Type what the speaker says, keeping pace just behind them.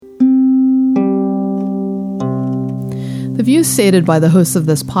The views stated by the hosts of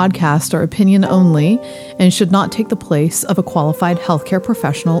this podcast are opinion only and should not take the place of a qualified healthcare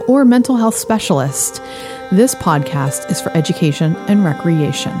professional or mental health specialist. This podcast is for education and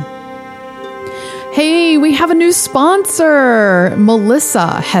recreation. Hey, we have a new sponsor.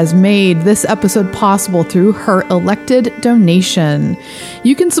 Melissa has made this episode possible through her elected donation.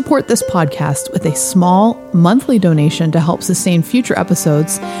 You can support this podcast with a small monthly donation to help sustain future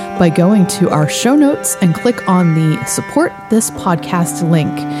episodes by going to our show notes and click on the Support This Podcast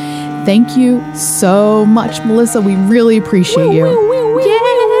link. Thank you so much, Melissa. We really appreciate you.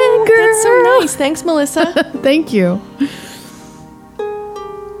 Yeah, girl. That's so nice. Thanks, Melissa. Thank you.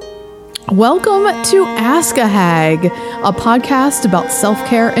 Welcome to Ask a Hag, a podcast about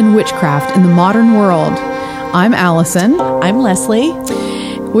self-care and witchcraft in the modern world. I'm Allison. I'm Leslie.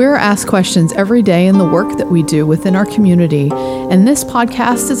 We're asked questions every day in the work that we do within our community, and this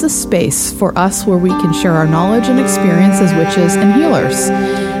podcast is a space for us where we can share our knowledge and experience as witches and healers.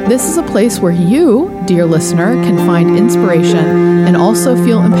 This is a place where you, dear listener, can find inspiration and also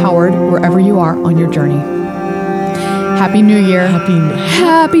feel empowered wherever you are on your journey. Happy New Year.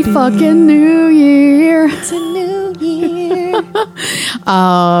 Happy fucking New Year. It's a new year.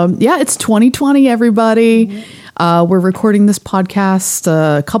 Yeah, it's 2020, everybody. We're recording this podcast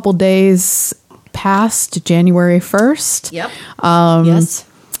a couple days past January 1st. Yep. Yes,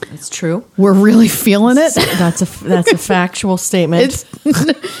 that's true. We're really feeling it. That's a factual statement.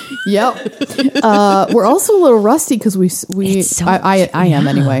 Yep. We're also a little rusty because I am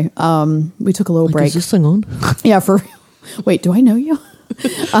anyway. We took a little break. Is this thing on? Yeah, for wait, do I know you?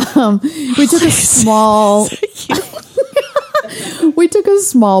 We took a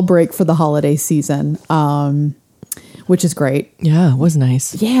small break for the holiday season, which is great. Yeah, it was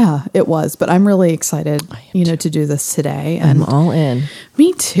nice. Yeah, it was. But I'm really excited, to do this today. And I'm all in.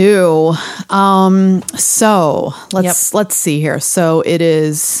 Me too. So let's see here. So it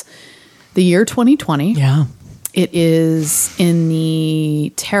is the year 2020. Yeah. It is in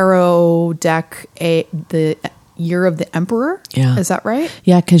the tarot deck, the year of the Emperor. Yeah. Is that right?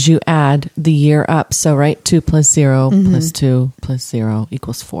 Yeah, because you add the year up. So, right, 2 plus 0 plus 2 plus 0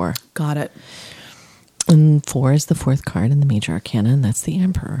 equals 4. Got it. And 4 is the fourth card in the major arcana, and that's the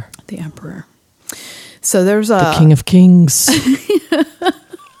Emperor. The Emperor. So there's the King of Kings.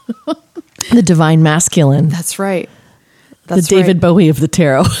 The divine masculine. That's right. The David Bowie of the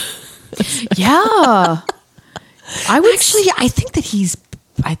tarot. Yeah.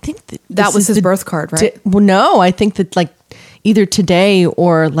 I think that was his birth card, right? Well, no, I think that either today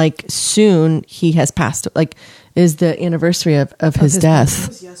or soon he has passed. Is the anniversary of his death? It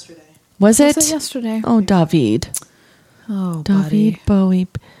was yesterday. Was it yesterday? Oh, David. Oh, David Bowie.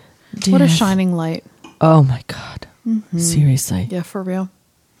 What a shining light. Oh my God. Mm-hmm. Seriously. Yeah, for real.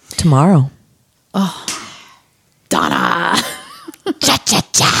 Tomorrow. Oh, Donna.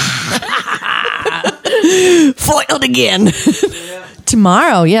 Foiled again. Yeah.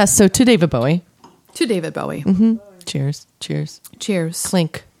 Tomorrow, yes. Yeah, so to David Bowie. To David Bowie. Mm-hmm. Cheers. Cheers. Cheers.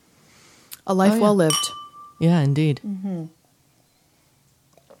 Clink. A life well lived. Yeah, indeed. Mm-hmm.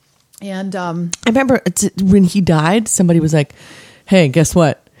 And I remember when he died, somebody was like, "Hey, guess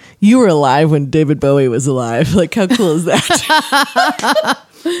what? You were alive when David Bowie was alive." Like, how cool is that?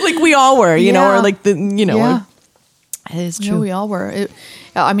 We all were, you know, or Yeah. It is true. No, we all were. He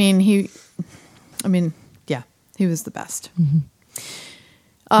was the best. Mm-hmm.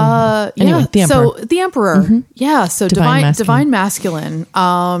 Anyway, the Emperor. So the Emperor. Mm-hmm. Yeah. So divine masculine.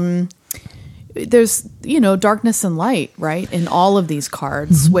 There's, darkness and light, right? In all of these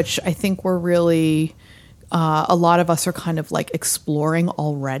cards, which I think we're really, a lot of us are kind of exploring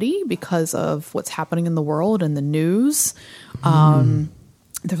already because of what's happening in the world and the news.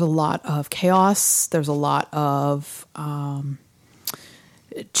 There's a lot of chaos. There's a lot of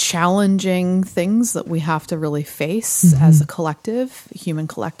challenging things that we have to really face as a collective, a human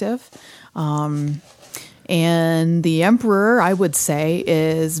collective. And the Emperor, I would say,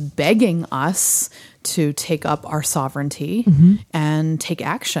 is begging us to take up our sovereignty and take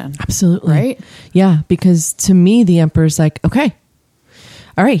action. Absolutely. Right? Yeah, because to me, the Emperor's like, okay,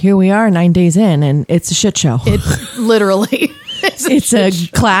 all right, here we are 9 days in, and it's a shit show. It literally it's a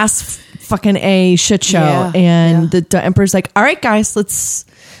class fucking A shit show. Yeah, and the Emperor's like, all right, guys, let's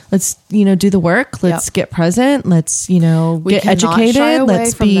do the work. Let's get present. Let's, get educated.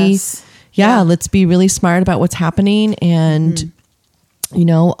 Let's be... let's be really smart about what's happening. And,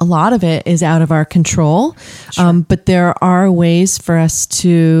 a lot of it is out of our control. Sure. But there are ways for us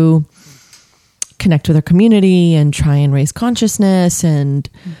to connect with our community and try and raise consciousness and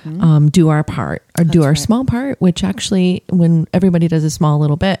do our part or do our small part, which actually, when everybody does a small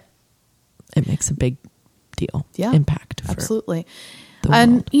little bit, it makes a big deal impact. impact. Absolutely.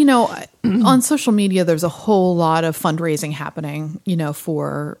 And, you know, on social media, there's a whole lot of fundraising happening, you know,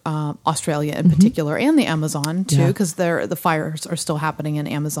 for Australia in particular and the Amazon too, because the fires are still happening in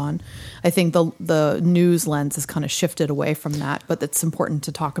Amazon. I think the news lens has kind of shifted away from that, but it's important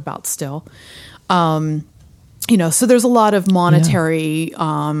to talk about still. You know, so there's a lot of monetary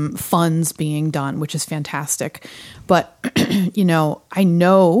funds being done, which is fantastic. But, you know, I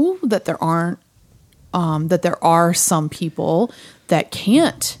know that there are some people that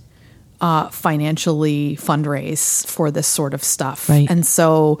can't financially fundraise for this sort of stuff. Right. And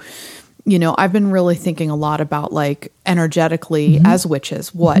so, you know, I've been really thinking a lot about, like, energetically as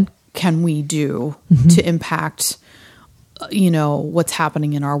witches, what can we do to impact, you know, what's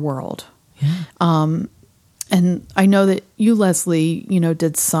happening in our world. Yeah. And I know that you, Leslie, you know,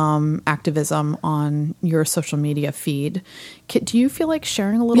 did some activism on your social media feed. Do you feel like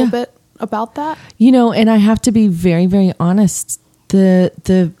sharing a little bit about that? You know, and I have to be very, very honest.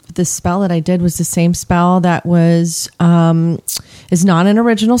 The spell that I did was the same spell that was is not an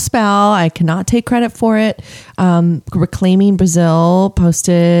original spell. I cannot take credit for it. Reclaiming Brazil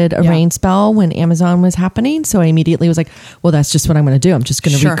posted a rain spell when Amazon was happening, so I immediately was like, "Well, that's just what I'm going to do. I'm just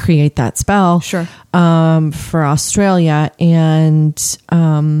going to recreate that spell for Australia." And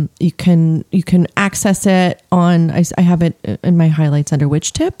you can access it on. I have it in my highlights under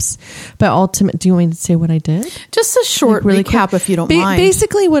witch tips. But ultimately, do you want me to say what I did? Just a short recap, if you don't mind.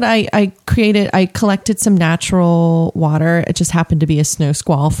 Basically, what I created, I collected some natural water. It just happened to be a snow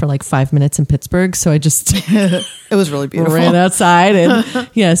squall for like 5 minutes in Pittsburgh. So I just, it was really beautiful. Ran outside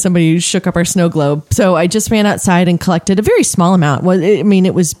and somebody shook up our snow globe. So I just ran outside and collected a very small amount.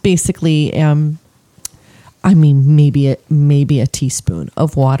 It was basically, maybe a teaspoon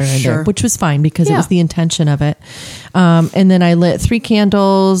of water in there, which was fine because it was the intention of it. And then I lit 3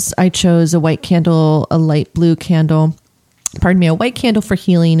 candles. I chose a white candle, a light blue candle. A white candle for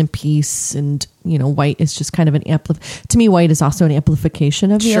healing and peace. And, you know, white is just kind of to me, white is also an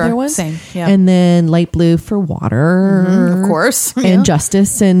amplification of the other one. Same. Yeah. And then light blue for water. Of course. And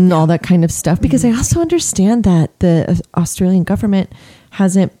justice and all that kind of stuff. Because I also understand that the Australian government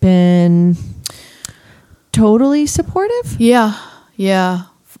hasn't been totally supportive. Yeah. Yeah.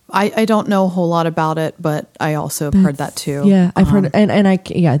 I don't know a whole lot about it, but I also have heard that too. Yeah, I've heard, so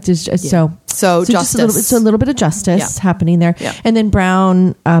justice. It's a little bit of justice happening there, yeah. And then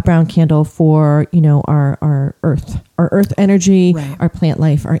brown candle for, you know, our earth energy, our plant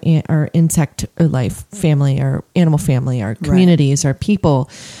life, our insect life, family, our animal family, our communities, our people.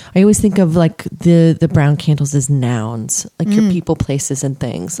 I always think of like the brown candles as nouns, like your people, places, and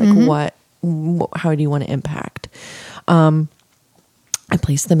things. Like how do you want to impact? I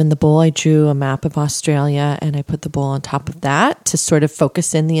placed them in the bowl. I drew a map of Australia and I put the bowl on top of that to sort of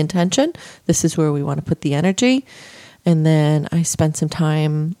focus in the intention. This is where we want to put the energy. And then I spent some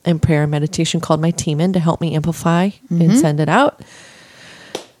time in prayer and meditation, called my team in to help me amplify and send it out.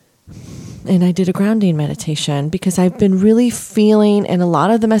 And I did a grounding meditation because I've been really feeling, and a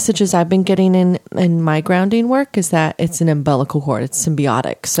lot of the messages I've been getting in my grounding work is that it's an umbilical cord. It's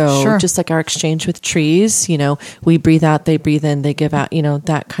symbiotic. So just like our exchange with trees, you know, we breathe out, they breathe in, they give out, you know,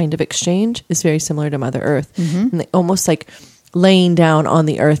 that kind of exchange is very similar to Mother Earth. And almost like laying down on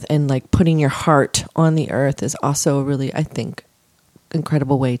the earth and like putting your heart on the earth is also a really, I think,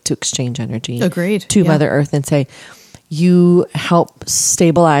 incredible way to exchange energy. Agreed. To Mother Earth and say, you help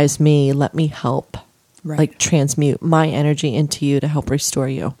stabilize me. Let me help like transmute my energy into you to help restore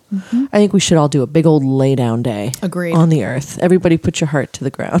you. I think we should all do a big old lay down day. Agreed. On the earth. Everybody put your heart to the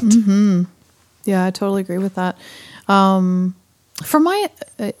ground. Yeah, I totally agree with that. For my,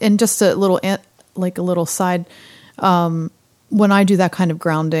 and just a little side, when I do that kind of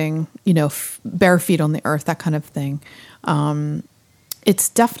grounding, you know, bare feet on the earth, that kind of thing, it's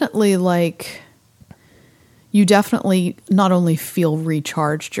definitely like, you definitely not only feel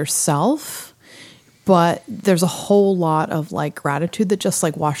recharged yourself, but there's a whole lot of like gratitude that just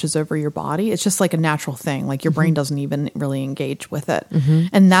like washes over your body. It's just like a natural thing. Like your brain doesn't even really engage with it.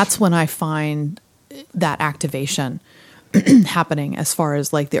 And that's when I find that activation happening as far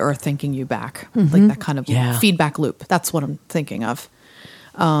as like the earth thanking you back, like that kind of feedback loop. That's what I'm thinking of.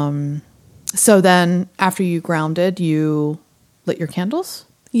 So then after you grounded, you lit your candles?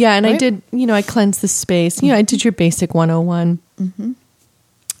 Yeah, and I did, you know, I cleansed the space. You know, I did your basic 101.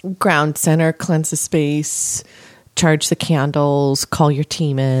 Ground center, cleanse the space, charge the candles, call your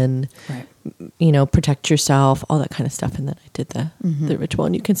team in, you know, protect yourself, all that kind of stuff. And then I did the ritual.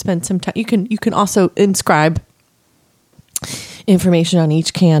 And you can spend some time. You can also inscribe information on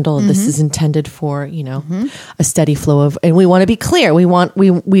each candle. This is intended for, a steady flow of, and we want to be clear. We don't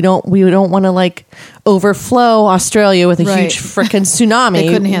want to like overflow Australia with a huge freaking tsunami. They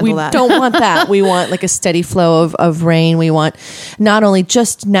couldn't handle that. We don't want that. We want like a steady flow of rain. We want not only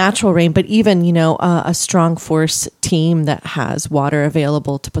just natural rain, but even, a strong force team that has water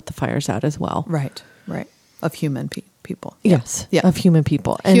available to put the fires out as well. Right. Of human people. Yes. Yeah. Of human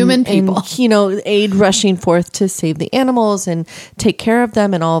people. Human people. And, aid rushing forth to save the animals and take care of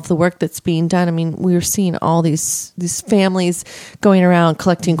them and all of the work that's being done. I mean, we're seeing all these families going around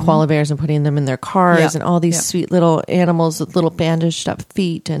collecting koala bears and putting them in their cars and all these sweet little animals with little bandaged up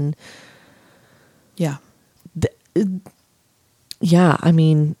feet. And I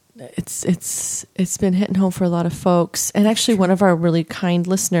mean, it's been hitting home for a lot of folks. And actually one of our really kind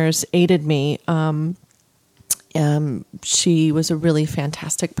listeners aided me. She was a really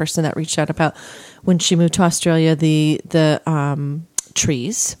fantastic person that reached out about when she moved to Australia, the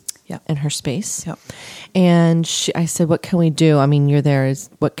trees in her space. Yep. And I said, what can we do? I mean, you're there.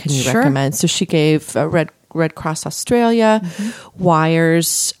 What can you recommend? So she gave Red Cross Australia,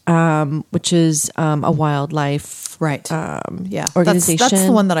 Wires, which is a wildlife organization. That's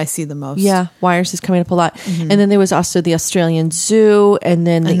the one that I see the most. Yeah, Wires is coming up a lot. And then there was also the Australian Zoo, and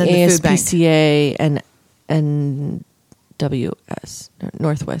then the ASPCA and NWS,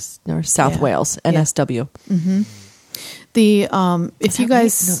 South Wales, NSW. The if you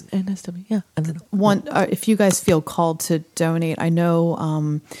guys NSW, want, if you guys feel called to donate, I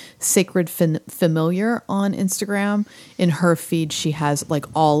know Sacred Familiar on Instagram. In her feed, she has like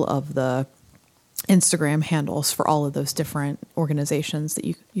all of the Instagram handles for all of those different organizations that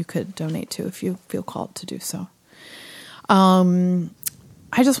you could donate to if you feel called to do so.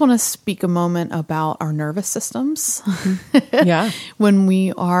 I just want to speak a moment about our nervous systems. When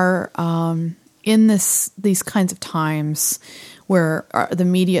we are in these kinds of times where the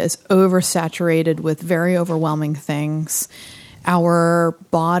media is oversaturated with very overwhelming things, our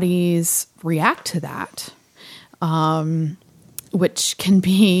bodies react to that, which can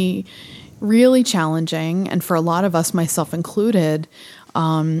be really challenging. And for a lot of us, myself included,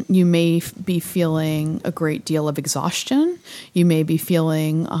 you may be feeling a great deal of exhaustion. You may be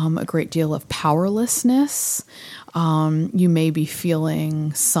feeling a great deal of powerlessness. You may be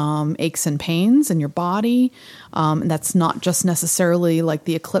feeling some aches and pains in your body. And that's not just necessarily like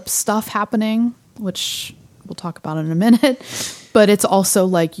the eclipse stuff happening, which we'll talk about in a minute, but it's also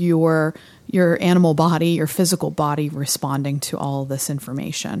like your animal body, your physical body responding to all this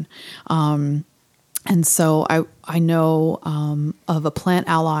information. And so I know of a plant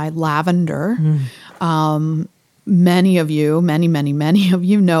ally, lavender. Many of you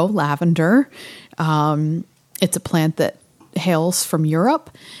know lavender. It's a plant that hails from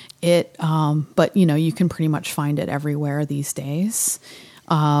Europe. But you can pretty much find it everywhere these days.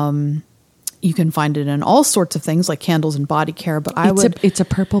 You can find it in all sorts of things like candles and body care, but it's a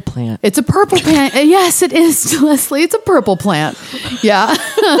purple plant. It's a purple plant. Yes, it is, Leslie. It's a purple plant. Yeah.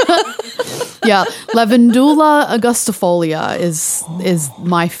 Yeah. Lavandula angustifolia is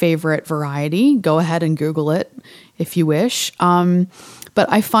my favorite variety. Go ahead and Google it if you wish. But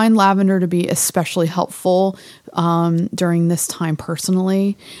I find lavender to be especially helpful during this time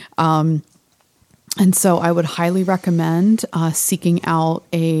personally. And so I would highly recommend seeking out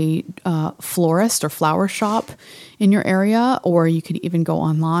a florist or flower shop in your area, or you could even go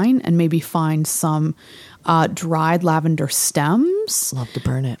online and maybe find some dried lavender stems. Love to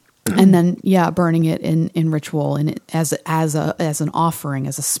burn it. And then, burning it in ritual and as an offering,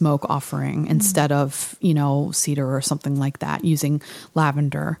 as a smoke offering, instead of, cedar or something like that, using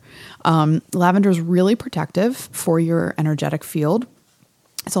lavender. Lavender is really protective for your energetic field.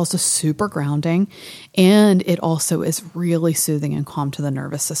 It's also super grounding, and it also is really soothing and calm to the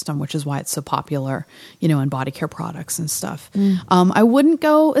nervous system, which is why it's so popular, in body care products and stuff. I wouldn't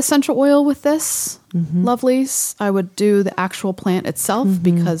go essential oil with this, lovelies. I would do the actual plant itself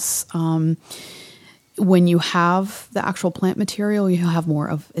because when you have the actual plant material, you have more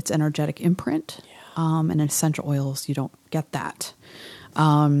of its energetic imprint. And in essential oils, you don't get that.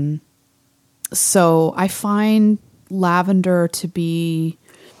 So I find lavender to be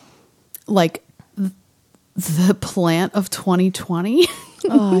like the plant of 2020.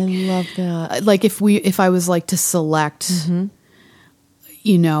 Oh, I love that. Like if I was like to select,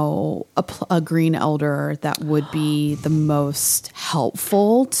 a green elder that would be the most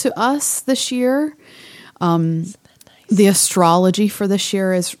helpful to us this year. The astrology for this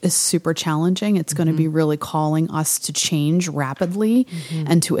year is super challenging. It's going to be really calling us to change rapidly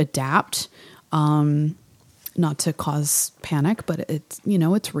and to adapt. not to cause panic, but it's,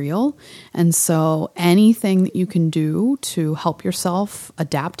 it's real. And so anything that you can do to help yourself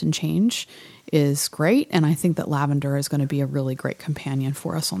adapt and change is great. And I think that lavender is going to be a really great companion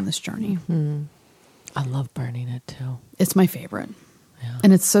for us on this journey. Mm-hmm. I love burning it too. It's my favorite. Yeah.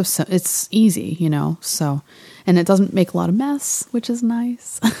 And it's it's easy, so, and it doesn't make a lot of mess, which is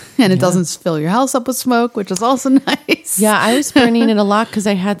nice. And it doesn't fill your house up with smoke, which is also nice. Yeah. I was burning it a lot because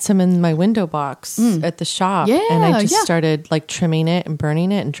I had some in my window box at the shop. Yeah. And I just started like trimming it and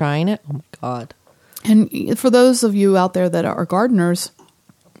burning it and drying it. Oh my God. And for those of you out there that are gardeners,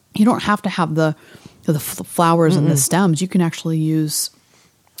 you don't have to have the flowers and the stems. You can actually use,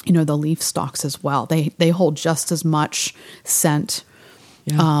 the leaf stalks as well. They hold just as much scent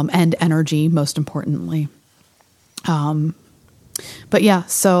and energy, most importantly. But yeah,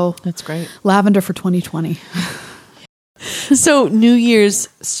 so that's great. Lavender for 2020. So New Year's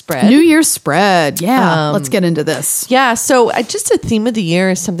spread. Yeah. Let's get into this. Yeah. So just a theme of the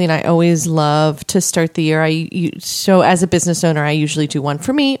year is something I always love to start the year. So as a business owner, I usually do one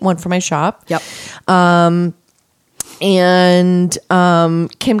for me, one for my shop. Yep. And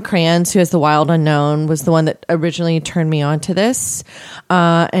Kim Kranz, who has The Wild Unknown, was the one that originally turned me on to this.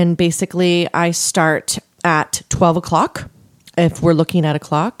 And basically I start at 12 o'clock if we're looking at a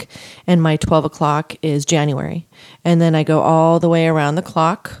clock, and my 12 o'clock is January. And then I go all the way around the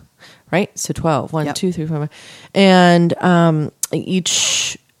clock, right? So 12, 1, 2, 3, 4, 5. And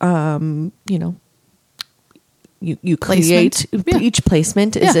each, you create each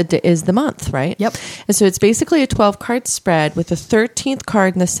placement is the month, right? Yep. And so it's basically a 12 card spread with the 13th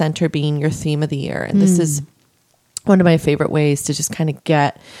card in the center being your theme of the year. And this is one of my favorite ways to just kind of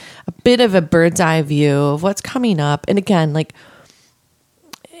get a bit of a bird's eye view of what's coming up. And again, like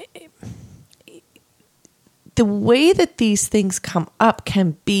the way that these things come up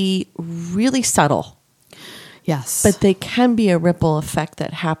can be really subtle. Yes. But they can be a ripple effect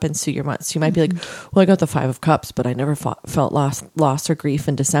that happens through your month. So you might be like, well, I got the 5 of Cups, but I never felt loss or grief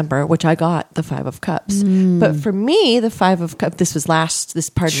in December, which I got the 5 of Cups. But for me, the 5 of Cups, this was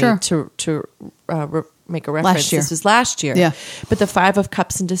to make a reference. This was last year. Yeah. But the 5 of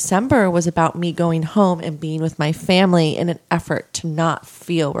Cups in December was about me going home and being with my family in an effort to not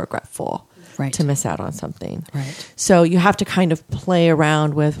feel regretful. Right. To miss out on something. Right. So you have to kind of play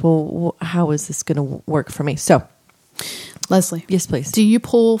around with, well, how is this going to work for me? So, Leslie. Yes, please. Do you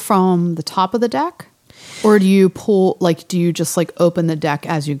pull from the top of the deck? Or do you just open the deck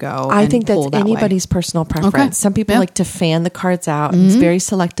as you go? I think that's anybody's personal preference. Okay. Some people like to fan the cards out and very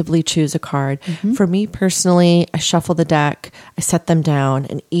selectively choose a card. For me personally, I shuffle the deck, I set them down,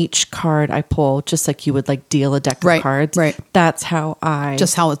 and each card I pull, just like you would like deal a deck of cards. Right. That's how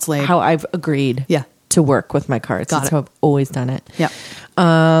it's laid. How I've agreed to work with my cards. That's how I've always done it. Yeah.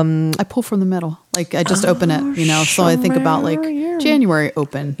 I pull from the middle. Like I just open it, so I think about like January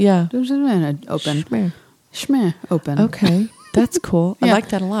open. Yeah. Open. Shmeh, open. Okay. That's cool. I like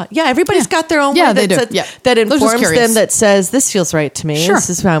that a lot. Yeah, everybody's got their own way that informs them, that says, this feels right to me. Sure. This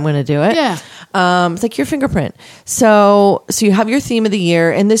is how I'm going to do it. Yeah. It's like your fingerprint. So you have your theme of the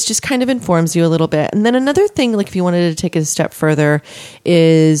year, and this just kind of informs you a little bit. And then another thing, like if you wanted to take it a step further,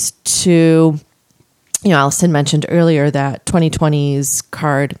 is to... Allison mentioned earlier that 2020's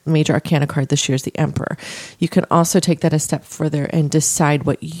card, major arcana card this year is the Emperor. You can also take that a step further and decide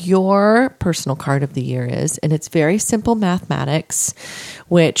what your personal card of the year is. And it's very simple mathematics,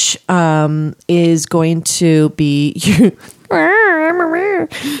 which is going to be your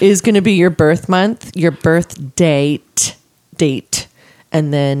birth month, your birth date,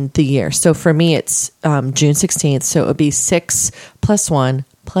 and then the year. So for me, it's June 16th. So it would be 6 + 1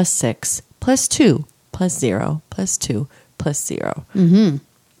 + 6 + 2. +0 + 2 + 0.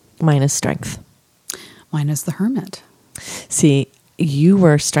 Minus strength. Mine is the Hermit. See, you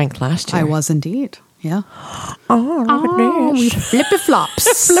were strength last year. I was indeed. Yeah. We flippy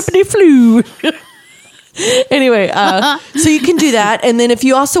flops. Flippity flu. Anyway, so you can do that. And then if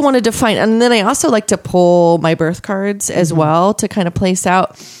you also want to define, and then I also like to pull my birth cards as well to kind of place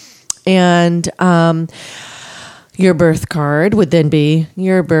out. And, your birth card would then be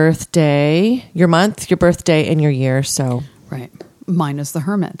your birthday, your month, your birthday, and your year. So right, mine is the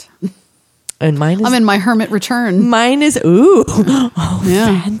Hermit, and mine is. I'm in my Hermit return. Mine is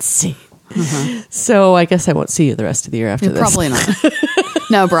fancy. So I guess I won't see you the rest of the year after this. Probably not.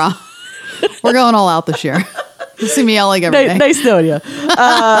 No, brah. We're going all out this year. You see me yelling every day. Nice knowing you.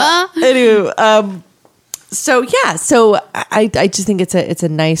 Anyway. So I just think it's a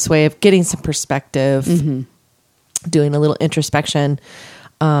nice way of getting some perspective. Doing a little introspection.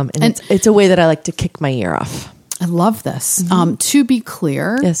 And it's a way that I like to kick my year off. I love this. To be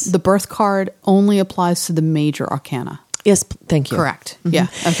clear, the birth card only applies to the major arcana. Yes, thank you. Correct. Yeah.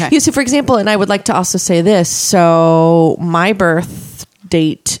 Okay. Yeah, so for example, and I would like to also say this. So my birth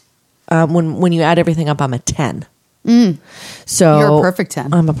date, when you add everything up, I'm a 10. So you're a perfect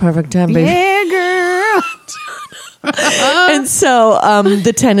 10. I'm a perfect 10, baby. Yeah, girl. And so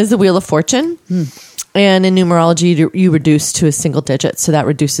the 10 is the Wheel of Fortune. And in numerology, you reduce to a single digit. So that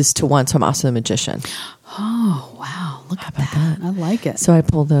reduces to 1. So I'm also the Magician. Oh, wow. Look at that. I like it. So I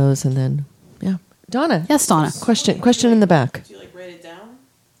pull those and then, yeah. Donna. Yes, Donna. Question in the back. Do you write it down?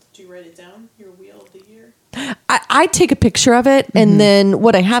 Do you write it down, your Wheel of the Year? I take a picture of it. And then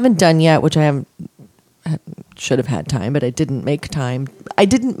what I haven't done yet, which I should have had time, but I didn't make time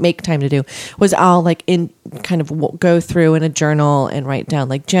to do, was I'll go through in a journal and write down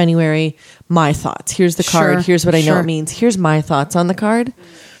like January, my thoughts. Here's the card. Sure, Here's what I know it means. Here's my thoughts on the card.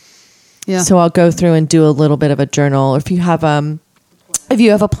 Yeah. So I'll go through and do a little bit of a journal. Or if you have a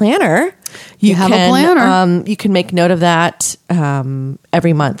planner, you can make note of that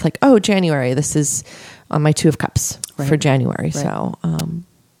every month. Like, oh, January, this is on my 2 of Cups for January. Right. So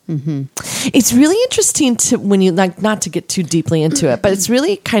it's really interesting to, when you not to get too deeply into it, but it's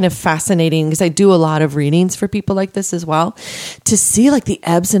really kind of fascinating because I do a lot of readings for people like this as well, to see like the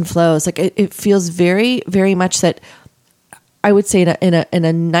ebbs and flows. Like it feels very, very much that I would say in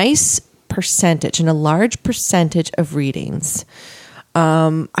a nice percentage, in a large percentage of readings,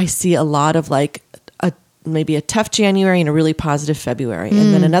 I see a lot of like maybe a tough January and a really positive February,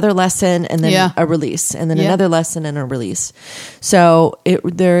 and then another lesson, and then a release, and then another lesson and a release. So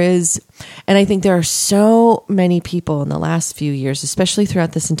there is, and I think there are so many people in the last few years, especially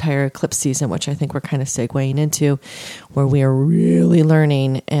throughout this entire eclipse season, which I think we're kind of segueing into, where we are really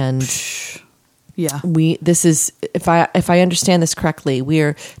learning. And this is, if I understand this correctly,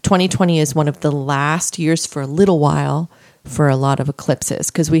 2020 is one of the last years for a little while for a lot of eclipses,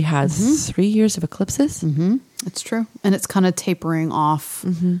 because we had 3 years of eclipses. Mm-hmm. It's true. And it's kind of tapering off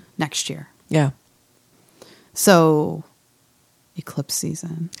next year. Yeah. So eclipse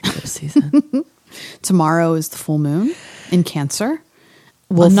season. Tomorrow is the full moon in Cancer.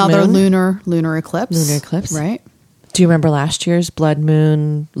 Another lunar eclipse. Right. Do you remember last year's blood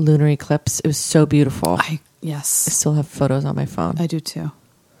moon lunar eclipse? It was so beautiful. Yes. I still have photos on my phone. I do too.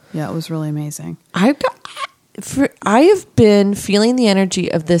 Yeah, it was really amazing. I have been feeling the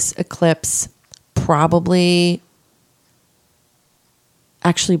energy of this eclipse probably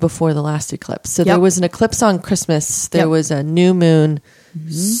actually before the last eclipse. So there was an eclipse on Christmas. There was a new moon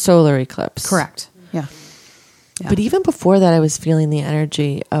solar eclipse. Correct. Yeah. But even before that, I was feeling the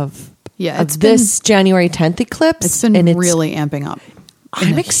energy of this January 10th eclipse. It's been really amping up.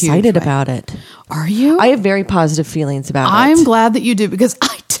 I'm excited about it. Are you? I have very positive feelings about it. I'm glad that you do, because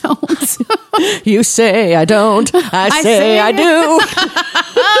I don't. You say I don't. I say I do.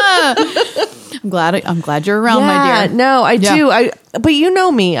 I'm glad you're around, my dear. No, I do. But you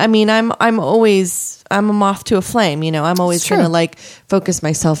know me. I mean, I'm a moth to a flame. You know, I'm always trying to like focus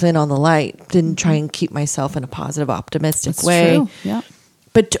myself in on the light and try and keep myself in a positive, optimistic way. True. Yeah.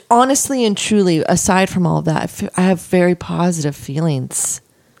 But honestly and truly, aside from all of that, I have very positive feelings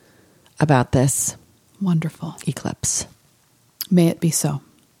about this wonderful eclipse. May it be so.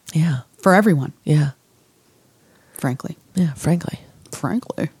 Yeah. For everyone. Yeah. Frankly. Yeah, frankly.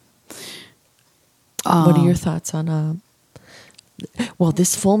 What are your thoughts on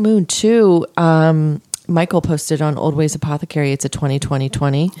this full moon too? Michael posted on Old Ways Apothecary. It's a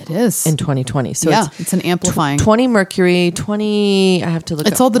 20-20-20. It is. In 2020. So it's an amplifying. 20 Mercury, 20, I have to look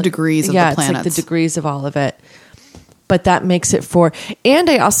It's up, all the degrees of the planets. It's like the degrees of all of it. But that makes it for, and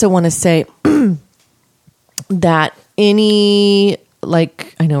I also want to say that any,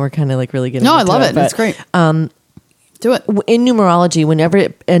 like, I know we're kind of like really getting into it. No, I love it. It's great. Do it. In numerology, whenever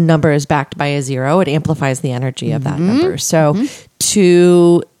a number is backed by a 0, it amplifies the energy of that number. So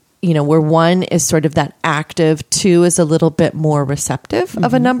where 1 is sort of that active, 2 is a little bit more receptive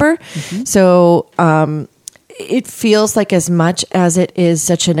of a number. So it feels like, as much as it is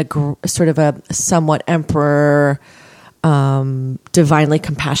such sort of a somewhat emperor, divinely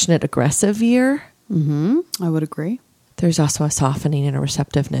compassionate, aggressive year. I would agree. There's also a softening and a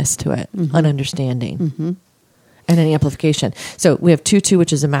receptiveness to it, an understanding. And an amplification. So we have 2-2,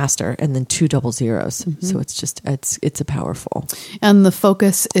 which is a master, and then 2 double zeros. So it's a powerful. And the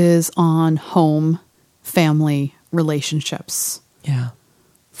focus is on home, family, relationships. Yeah.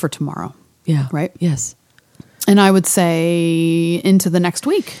 For tomorrow. Yeah. Right? Yes. And I would say into the next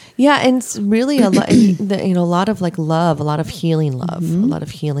week. Yeah, and it's really a lot of like love, a lot of healing love, a lot of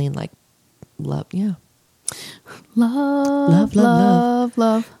healing like love. Yeah. Love.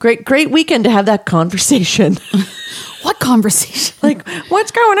 Great weekend to have that conversation. What conversation? Like,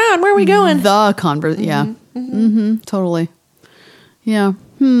 what's going on? Where are we going? The conversation. Yeah. Mm-hmm. Totally. Yeah.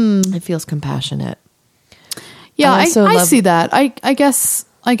 It feels compassionate. Yeah, I see that. I guess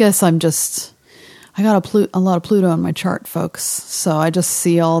I'm just, I got a lot of Pluto in my chart, folks. So I just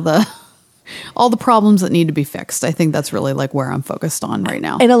see all the problems that need to be fixed. I think that's really like where I'm focused on right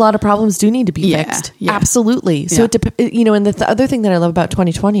now. And a lot of problems do need to be fixed. Yeah. Absolutely. So, and the other thing that I love about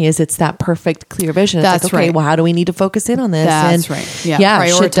 2020 is it's that perfect, clear vision. It's that's like, okay, right. well, how do we need to focus in on this? That's right. Yeah.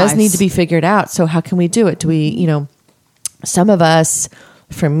 Shit does need to be figured out. So how can we do it? Do we, some of us,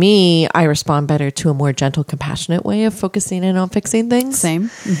 for me, I respond better to a more gentle, compassionate way of focusing in on fixing things. Same.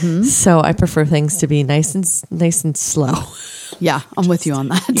 Mm-hmm. So I prefer things to be nice and slow. Yeah, I'm with you on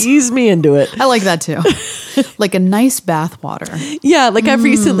that. Ease me into it. I like that too. Like a nice bath water. Yeah, like I've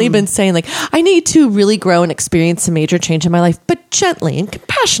recently been saying, like, I need to really grow and experience a major change in my life, but gently and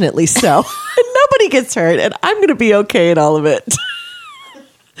compassionately so. And nobody gets hurt, and I'm going to be okay in all of it.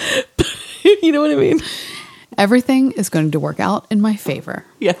 You know what I mean? Everything is going to work out in my favor.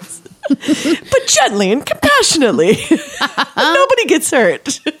 Yes. But gently and compassionately. Nobody gets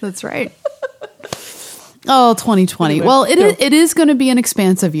hurt. That's right. Oh, 2020. Anyway, well, it is going to be an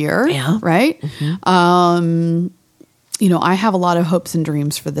expansive year, right? Mm-hmm. I have a lot of hopes and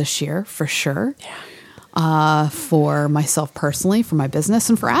dreams for this year, for sure. Yeah. For myself personally, for my business,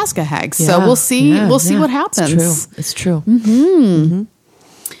 and for Ask a Hag. So we'll see. We'll see what happens. It's true. Mm-hmm. Mm-hmm.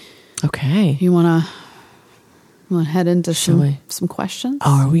 Okay. You want to head into some questions?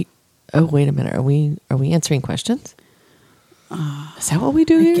 Oh, are we? Oh, wait a minute. Are we answering questions? Is that what we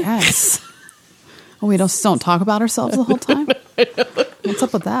do here? Yes. Oh, we don't talk about ourselves the whole time? What's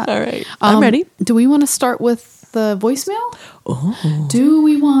up with that? All right. I'm ready. Do we want to start with the voicemail? Oh. Do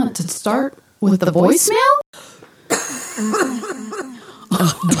we want to start with the voicemail?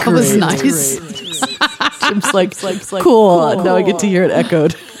 That was nice. Jim's like, cool. Now I get to hear it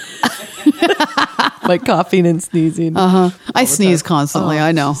echoed. My coughing and sneezing. I sneeze constantly.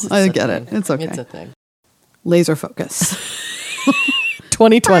 I know. I get it. It's okay. It's a thing. Laser focus.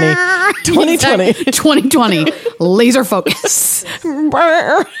 2020. 2020. Laser focus.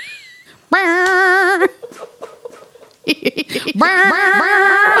 That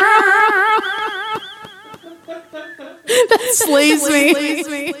slays me.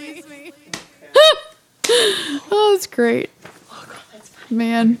 Oh, it's great.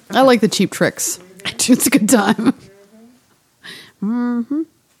 Man, I like the cheap tricks. It's a good time. Mm-hmm.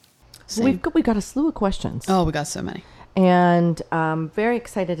 We've got a slew of questions. Oh, we got so many. And I'm very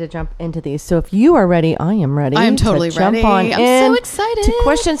excited to jump into these. So if you are ready, I am ready. I am totally ready. I'm so excited. To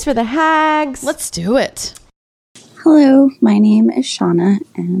questions for the hags. Let's do it. Hello, my name is Shauna,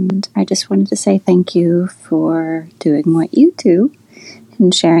 and I just wanted to say thank you for doing what you do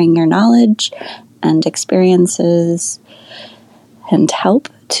and sharing your knowledge and experiences and help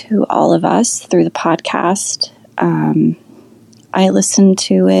to all of us through the podcast. I listen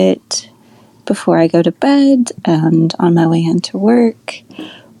to it before I go to bed and on my way into work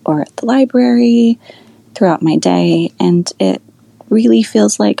or at the library throughout my day, and it really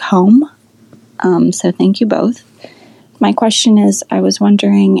feels like home. So thank you both. My question is, I was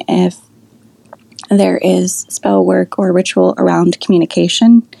wondering if there is spell work or ritual around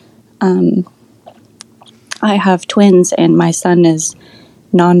communication. I have twins, and my son is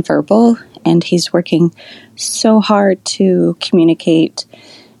nonverbal, and he's working so hard to communicate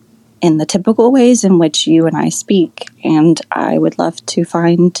in the typical ways in which you and I speak, and I would love to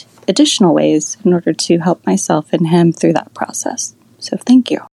find additional ways in order to help myself and him through that process. So thank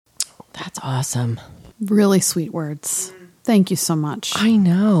you. That's awesome. Really sweet words. Thank you so much. I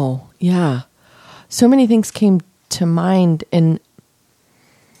know. Yeah. So many things came to mind, and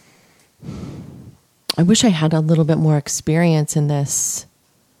I wish I had a little bit more experience in this.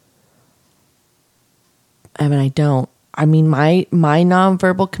 I mean, I don't. I mean, my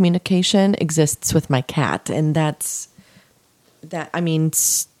nonverbal communication exists with my cat, and that's that. I mean,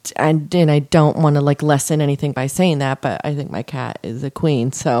 and I don't want to like lessen anything by saying that, but I think my cat is a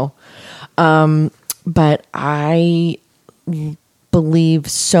queen. So, but I believe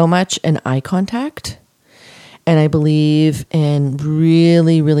so much in eye contact, and I believe in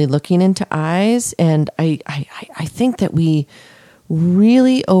really, really looking into eyes, and I think that we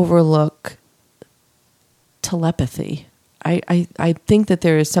really overlook telepathy. I think that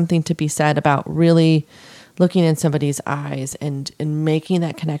there is something to be said about really looking in somebody's eyes and making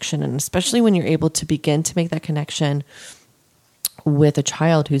that connection. And especially when you're able to begin to make that connection with a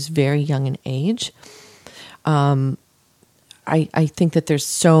child who's very young in age. I think that there's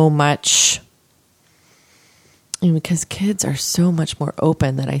so much because kids are so much more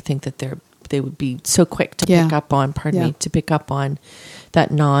open that I think that they would be so quick to pick up on, to pick up on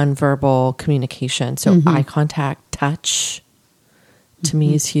that nonverbal communication. So eye contact, touch, to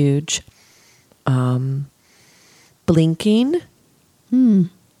me is huge. Blinking,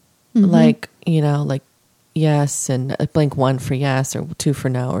 like yes, and blink 1 for yes or 2 for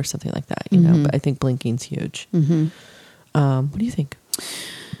no or something like that, but I think blinking's huge. What do you think?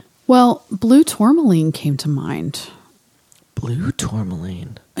 Well, blue tourmaline came to mind. Blue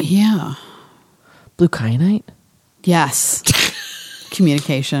tourmaline? Yeah. Blue kyanite? Yes.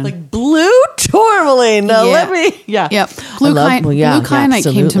 Communication. Like blue tourmaline. Now let me. Yeah. Yep. Blue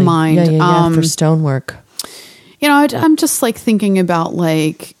kyanite came to mind. For stonework. I'm just like thinking about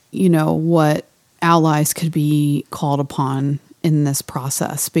what allies could be called upon in this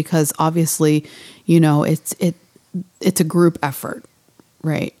process, because obviously, it's a group effort,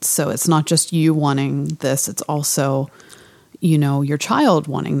 right? So it's not just you wanting this, it's also, your child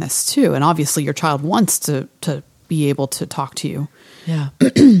wanting this too. And obviously your child wants to be able to talk to you. Yeah.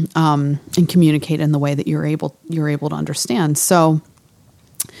 And communicate in the way that you're able to understand. So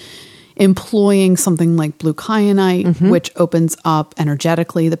employing something like blue kyanite, which opens up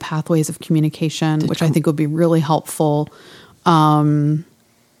energetically the pathways of communication, which I think would be really helpful,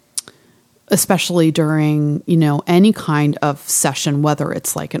 especially during, any kind of session, whether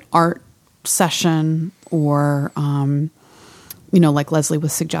it's like an art session or, like Leslie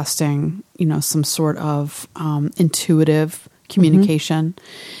was suggesting, some sort of intuitive communication.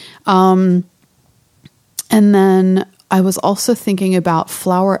 And then I was also thinking about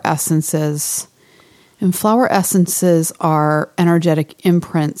flower essences, and flower essences are energetic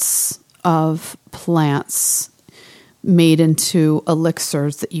imprints of plants made into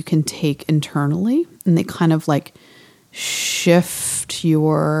elixirs that you can take internally, and they kind of like shift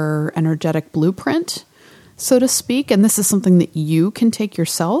your energetic blueprint, so to speak. And this is something that you can take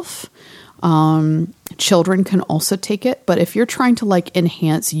yourself. Children can also take it, but if you're trying to like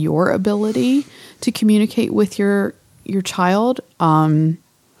enhance your ability to communicate with your child, I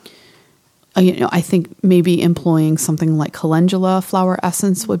think maybe employing something like calendula flower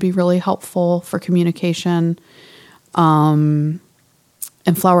essence would be really helpful for communication. And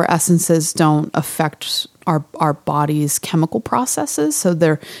flower essences don't affect our body's chemical processes, so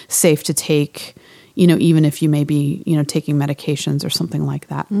they're safe to take, even if you may be, taking medications or something like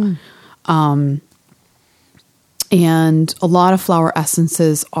that. And a lot of flower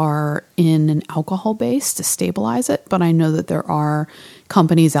essences are in an alcohol base to stabilize it, but I know that there are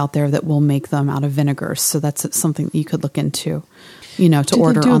companies out there that will make them out of vinegars, so that's something that you could look into, to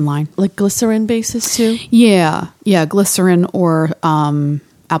order online. Like glycerin bases too? Yeah, glycerin or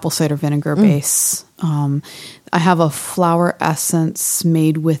apple cider vinegar base. I have a flower essence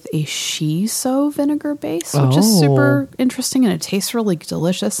made with a shiso vinegar base, which is super interesting, and it tastes really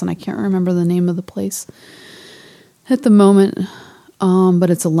delicious, and I can't remember the name of the place at the moment, but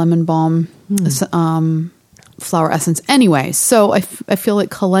it's a lemon balm flower essence. Anyway, so I feel like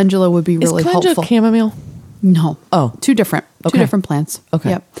calendula would be really helpful. Chamomile? No. Oh, two different plants. Okay.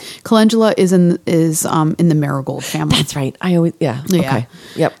 Yep. Calendula is in the marigold family. That's right. Okay.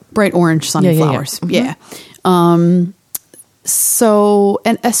 Yep. Bright orange sunflowers. Yeah. So,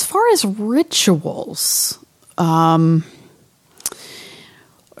 and as far as rituals, I'm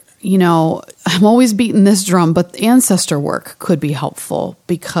always beating this drum, but ancestor work could be helpful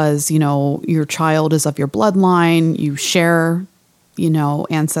because, your child is of your bloodline, you share,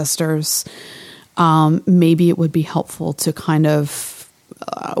 ancestors. Maybe it would be helpful to kind of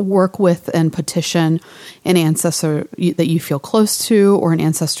work with and petition an ancestor that you feel close to, or an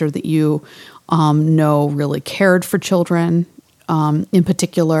ancestor that you know really cared for children in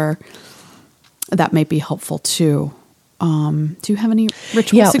particular. That might be helpful too. Do you have any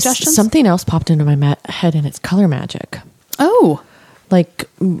ritual suggestions? Something else popped into my head, and it's color magic. Oh, like,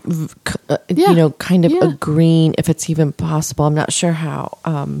 kind of a green, if it's even possible. I'm not sure how,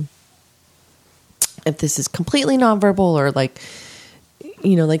 if this is completely nonverbal or like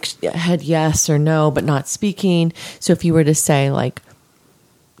head yes or no, but not speaking. So if you were to say like,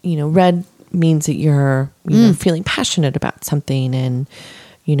 red means that you're, feeling passionate about something, and,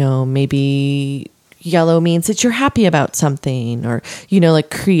 maybe yellow means that you're happy about something, or, like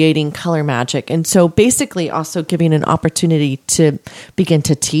creating color magic. And so basically also giving an opportunity to begin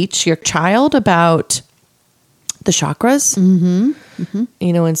to teach your child about the chakras,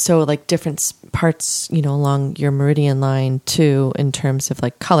 and so like different parts, along your meridian line too, in terms of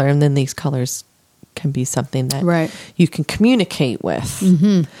like color. And then these colors can be something that you can communicate with.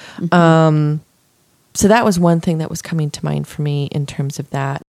 So that was one thing that was coming to mind for me in terms of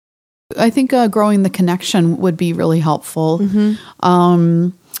that. I think growing the connection would be really helpful.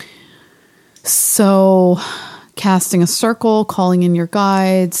 So casting a circle, calling in your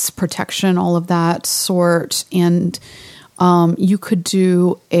guides, protection, all of that sort. And you could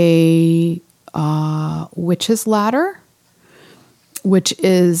do a witch's ladder, which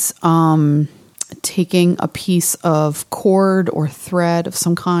is taking a piece of cord or thread of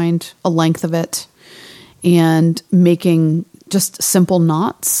some kind, a length of it, and making just simple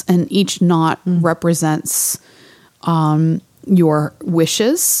knots. And each knot represents your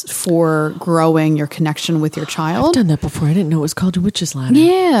wishes for growing your connection with your child. I've done that before. I didn't know it was called a witch's ladder.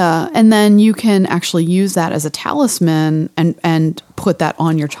 Yeah. And then you can actually use that as a talisman and put that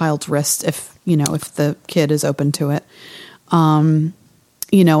on your child's wrist if the kid is open to it. And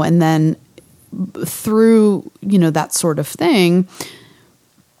then through, that sort of thing,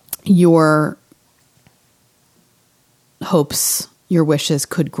 your hopes, your wishes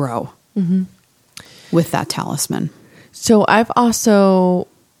could grow with that talisman. So I've also,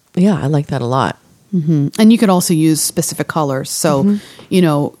 I like that a lot. And you could also use specific colors. So,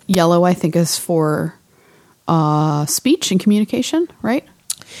 yellow, I think, is for speech and communication, right?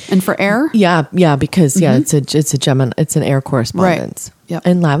 And for air? Yeah, because it's a Gemini, it's an air correspondence. Right. Yep.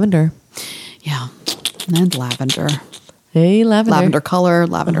 And lavender. Yeah. And lavender. Hey, lavender. Lavender color,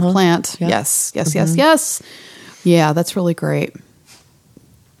 lavender plant. Yep. Yes. Yes. Yeah, that's really great.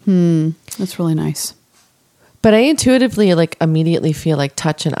 That's really nice. But I intuitively immediately feel like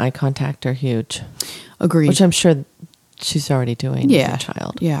touch and eye contact are huge. Agreed. Which I'm sure she's already doing as a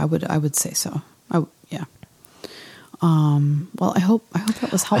child. Yeah, I would say so. Yeah. Well, I hope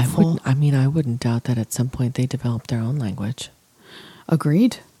that was helpful. I wouldn't doubt that at some point they develop their own language.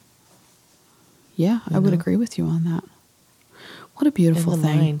 Agreed. Yeah, I would agree with you on that. What a beautiful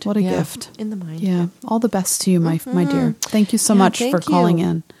thing. Mind. What a gift. In the mind. Yeah. All the best to you, my dear. Thank you so much for calling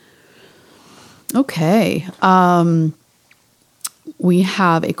in. Okay. We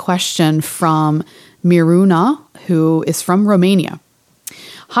have a question from Miruna, who is from Romania.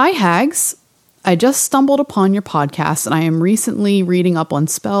 Hi, Hags. I just stumbled upon your podcast and I am recently reading up on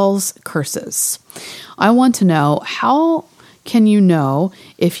spells, curses. I want to know, how can you know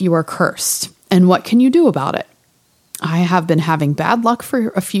if you are cursed and what can you do about it? I have been having bad luck for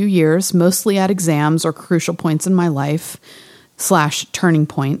a few years, mostly at exams or crucial points in my life / turning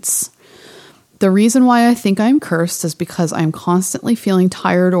points. The reason why I think I'm cursed is because I'm constantly feeling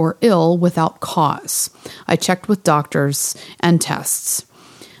tired or ill without cause. I checked with doctors and tests.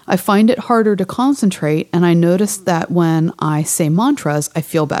 I find it harder to concentrate, and I noticed that when I say mantras, I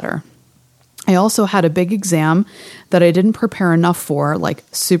feel better. I also had a big exam that I didn't prepare enough for, like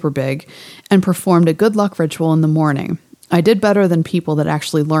super big, and performed a good luck ritual in the morning. I did better than people that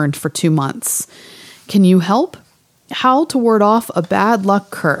actually learned for 2 months. Can you help? How to ward off a bad luck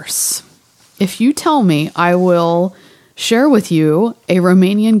curse? If you tell me, I will share with you a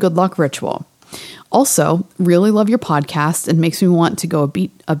Romanian good luck ritual. Also, really love your podcast and makes me want to go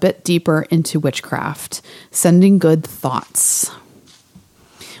a bit deeper into witchcraft. Sending good thoughts.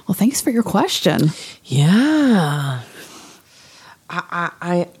 Well, thanks for your question. Yeah.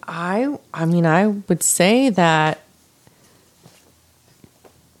 I would say that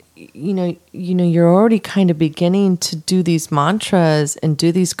you're already kind of beginning to do these mantras and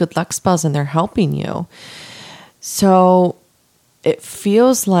do these good luck spells, and they're helping you. So it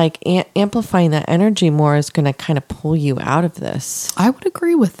feels like amplifying that energy more is going to kind of pull you out of this. I would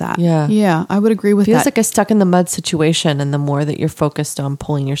agree with that. Yeah. Yeah, I would agree with that. Feels like a stuck in the mud situation, and the more that you're focused on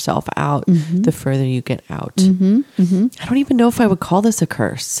pulling yourself out, the further you get out. I don't even know if I would call this a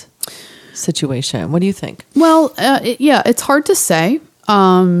curse situation. What do you think? Well, it's hard to say.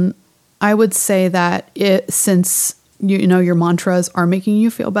 I would say that since your mantras are making you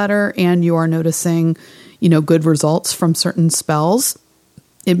feel better and you are noticing, good results from certain spells,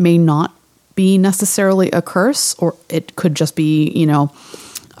 it may not be necessarily a curse, or it could just be,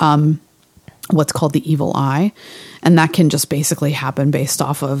 what's called the evil eye. And that can just basically happen based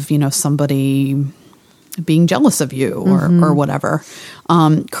off of, somebody being jealous of you or whatever.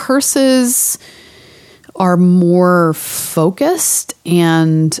 Curses are more focused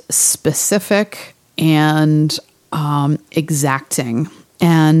and specific and exacting.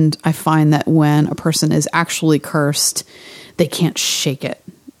 And I find that when a person is actually cursed, they can't shake it.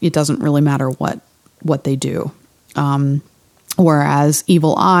 It doesn't really matter what they do. Whereas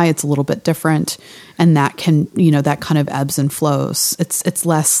evil eye, it's a little bit different, and that can, that kind of ebbs and flows. It's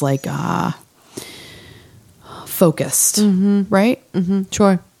less like focused, right?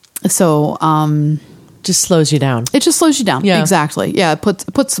 Sure. So just slows you down. It just slows you down. Yeah. Exactly. Yeah. It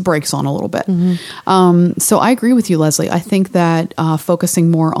puts the brakes on a little bit. So I agree with you, Leslie. I think that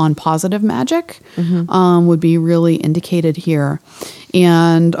focusing more on positive magic would be really indicated here.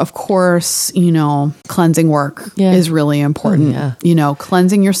 And of course, cleansing work is really important.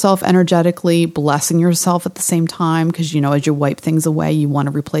 Cleansing yourself energetically, blessing yourself at the same time. Because, as you wipe things away, you want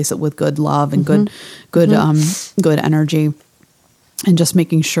to replace it with good love and good energy. And just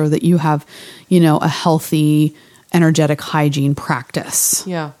making sure that you have, a healthy, energetic hygiene practice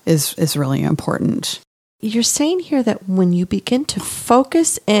is really important. You're saying here that when you begin to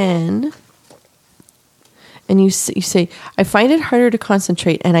focus in and you say, I find it harder to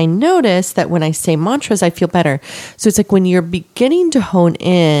concentrate. And I notice that when I say mantras, I feel better. So it's like when you're beginning to hone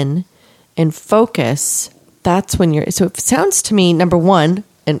in and focus, that's when so it sounds to me, number one,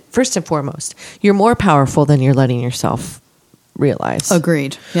 and first and foremost, you're more powerful than you're letting yourself realize.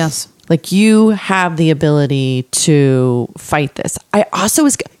 Agreed. Yes. Like you have the ability to fight this. I also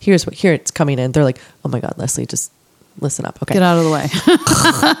here it's coming in. They're like, oh my God, Leslie, just listen up. Okay. Get out of the way.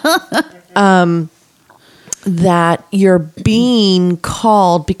 That you're being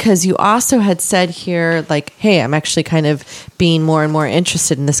called because you also had said here, like, hey, I'm actually kind of being more and more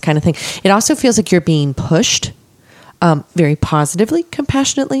interested in this kind of thing. It also feels like you're being pushed very positively,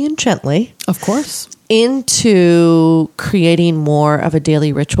 compassionately, and gently. Of course. Into creating more of a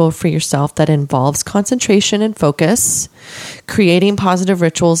daily ritual for yourself that involves concentration and focus, creating positive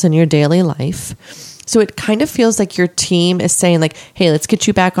rituals in your daily life. So it kind of feels like your team is saying like, hey, let's get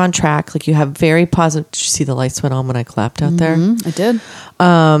you back on track. Like you have very positive. Did you see the lights went on when I clapped out there? I did.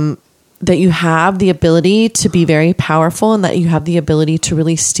 That you have the ability to be very powerful and that you have the ability to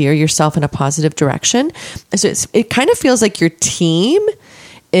really steer yourself in a positive direction. So it kind of feels like your team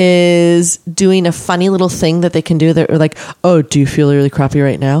is doing a funny little thing that they can do that are like, oh, do you feel really crappy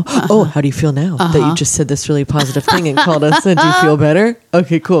right now? Oh, how do you feel now that you just said this really positive thing and called us in? Do you feel better?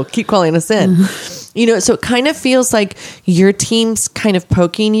 Okay, cool. Keep calling us in. So it kind of feels like your team's kind of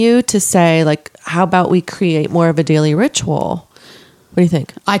poking you to say like, how about we create more of a daily ritual? What do you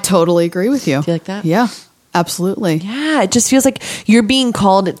think? I totally agree with you. Do you like that? Yeah, absolutely. Yeah, it just feels like you're being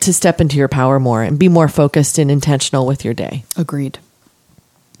called to step into your power more and be more focused and intentional with your day. Agreed.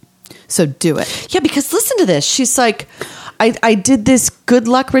 So do it. Yeah, because listen to this. She's like, I did this good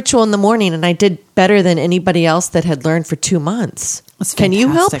luck ritual in the morning and I did better than anybody else that had learned for 2 months. That's Can you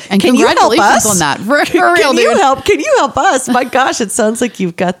help? And can you help us on that? For can real, you dude. help? Can you help us? My gosh, it sounds like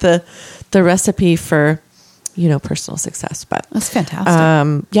you've got the recipe for, personal success. But that's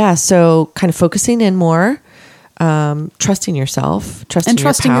fantastic. Yeah. So kind of focusing in more, trusting yourself, trusting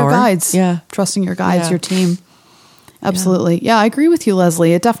your guides. Yeah. Trusting your guides, your team. Absolutely. Yeah, I agree with you,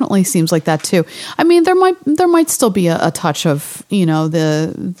 Leslie. It definitely seems like that too. I mean, there might still be a touch of,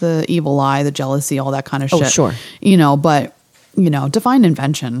 the evil eye, the jealousy, all that kind of shit. Oh, sure. But, divine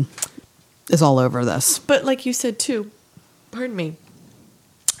invention is all over this. But like you said too, pardon me,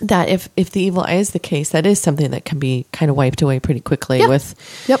 that if the evil eye is the case, that is something that can be kind of wiped away pretty quickly with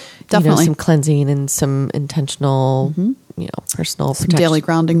definitely some cleansing and some intentional, personal some protection. daily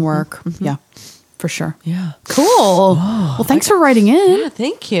grounding work. Yeah. For sure. Yeah. Cool. Well, thanks for writing in. Yeah,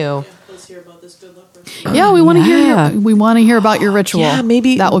 thank you. Let's hear about this good luck ritual. Yeah, we want to hear. We want to hear about your ritual. Yeah,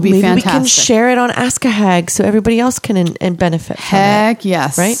 maybe that would be fantastic. We can share it on Ask a Hag so everybody else can and benefit. Heck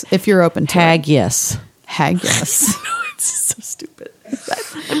yes, right? If you're open to Hag, it. yes. Hag, yes. No, it's so stupid.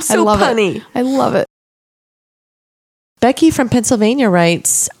 I'm so punny. I love it. Becky from Pennsylvania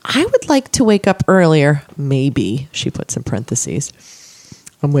writes, I would like to wake up earlier. Maybe, she puts in parentheses.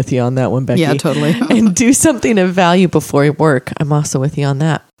 I'm with you on that one, Becky. Yeah, totally. And do something of value before work. I'm also with you on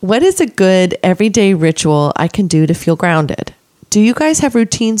that. What is a good everyday ritual I can do to feel grounded? Do you guys have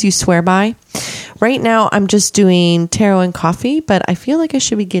routines you swear by? Right now, I'm just doing tarot and coffee, but I feel like I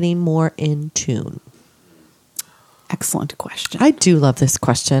should be getting more in tune. Excellent question. I do love this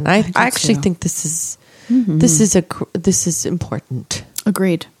question. I actually too. think this is important.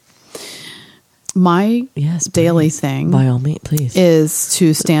 Agreed. My daily thing, by all means, please, is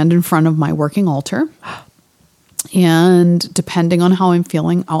to stand in front of my working altar. And depending on how I'm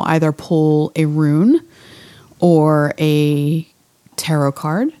feeling, I'll either pull a rune or a tarot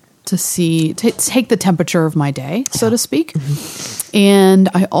card to take the temperature of my day, so to speak. Mm-hmm. And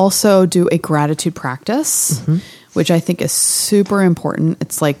I also do a gratitude practice, which I think is super important.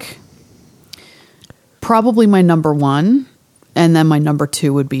 It's like probably my number one. And then my number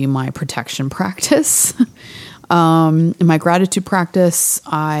two would be my protection practice. In my gratitude practice,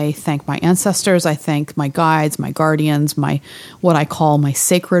 I thank my ancestors. I thank my guides, my guardians, what I call my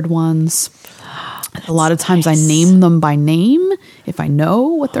sacred ones. A lot of times I name them by name if I know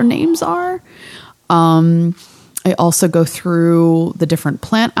what their names are. I also go through the different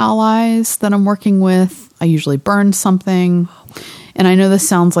plant allies that I'm working with. I usually burn something. And I know this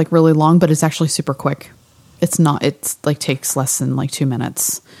sounds like really long, but it's actually super quick. It's not, it's like takes less than like 2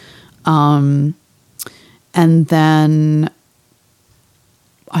 minutes. And then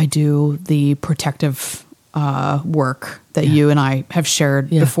I do the protective work that you and I have shared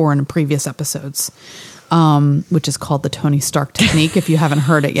before in previous episodes, which is called the Tony Stark technique, if you haven't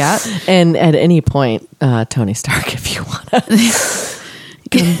heard it yet. And at any point, Tony Stark, if you want to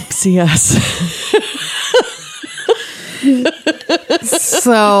come see us.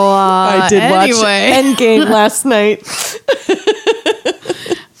 So I did watch Endgame last night.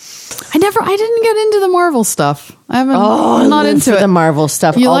 I didn't get into the Marvel stuff. I'm not into the Marvel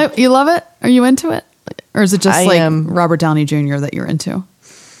stuff. You love it? Are you into it? Or is it just Robert Downey Jr. that you're into?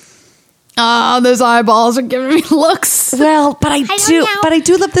 Oh, those eyeballs are giving me looks. Well, but I do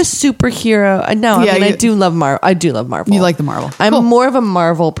love the superhero. No, I do love Marvel. I do love Marvel. You like the Marvel. I'm more of a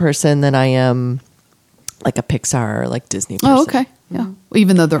Marvel person than I am like a Pixar or like Disney person. Oh, okay. Yeah.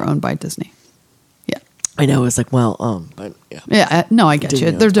 Even though they're owned by Disney. Yeah. I know. It's like, but yeah. Yeah. No, I get you.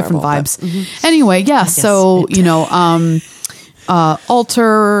 They're different Marvel, vibes. Anyway, yeah. So,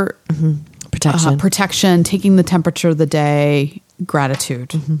 altar, protection, taking the temperature of the day,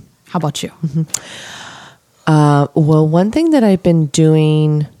 gratitude. How about you? Well, one thing that I've been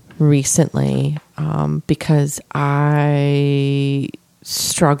doing recently, because I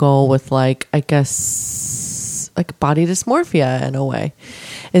struggle with like body dysmorphia in a way,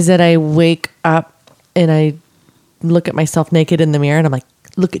 is that I wake up and I look at myself naked in the mirror and I'm like,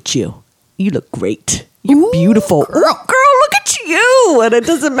 look at you. You look great. You're beautiful. Girl, look at you. And it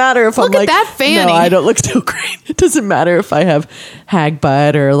doesn't matter if I'm like, that fanny. No, I don't look so great. It doesn't matter if I have hag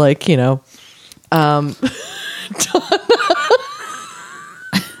butt or like,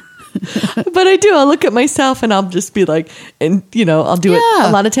 but I do. I'll look at myself and I'll just be like, and I'll do it.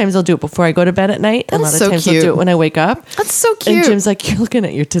 A lot of times I'll do it before I go to bed at night. And a lot of times I'll do it when I wake up. That's so cute. And Jim's like, you're looking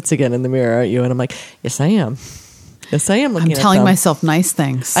at your tits again in the mirror, aren't you? And I'm like, yes, I am. Yes, I am looking at them. I'm telling myself nice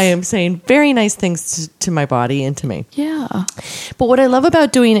things. I am saying very nice things to my body and to me. Yeah. But what I love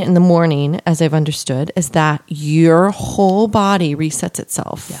about doing it in the morning, as I've understood, is that your whole body resets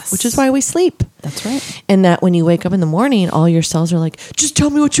itself. Yes. Which is why we sleep. That's right. And that when you wake up in the morning, all your cells are like, just tell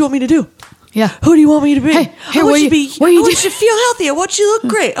me what you want me to do. Yeah. Who do you want me to be? Hey, I want you to feel healthy. I want you to look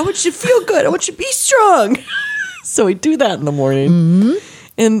great. I want you to feel good. I want you to be strong. So we do that in the morning. Mm-hmm.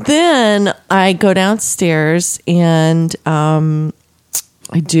 And then I go downstairs and I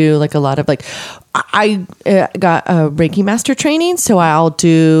do like a lot of like, I got a Reiki master training. So I'll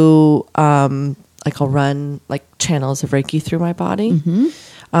do I'll run like channels of Reiki through my body. Mm-hmm.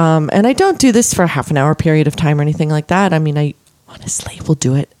 And I don't do this for a half an hour period of time or anything like that. I mean, I honestly will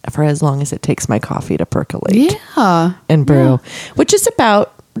do it for as long as it takes my coffee to percolate and brew, which is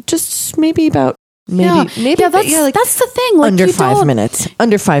about maybe that's the thing. Like, under 5 minutes.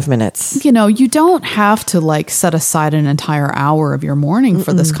 Under 5 minutes. You don't have to like set aside an entire hour of your morning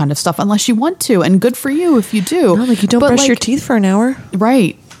for this kind of stuff unless you want to, and good for you if you do. No, like you don't brush your teeth for an hour.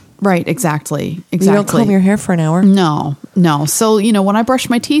 Right. Exactly. You don't comb your hair for an hour. No. So, when I brush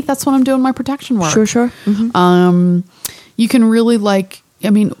my teeth, that's when I'm doing my protection work. Sure. Mm-hmm. You can really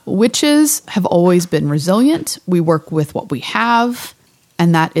witches have always been resilient. We work with what we have.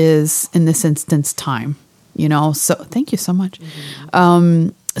 And that is, in this instance, time, so thank you so much. Mm-hmm.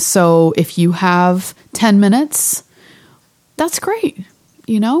 So if you have 10 minutes, that's great.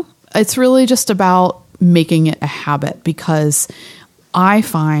 It's really just about making it a habit, because I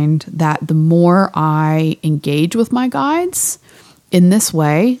find that the more I engage with my guides in this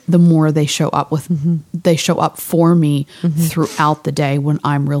way, the more they show up they show up for me throughout the day when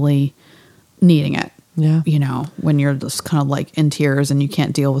I'm really needing it. Yeah. When you're just kind of like in tears and you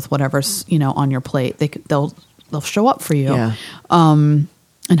can't deal with whatever's, on your plate, they'll show up for you, and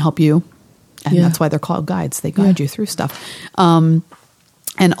help you. And that's why they're called guides. They guide you through stuff. And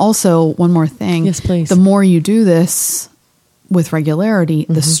also one more thing. Yes, please. The more you do this with regularity,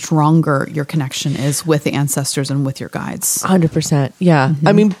 the stronger your connection is with the ancestors and with your guides. 100%. Yeah. Mm-hmm.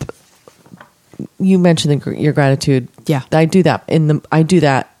 I mean, you mentioned your gratitude. Yeah. I do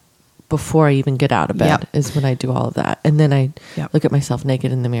that before I even get out of bed is when I do all of that. And then I look at myself naked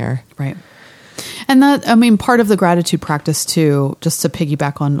in the mirror. Right. And part of the gratitude practice too, just to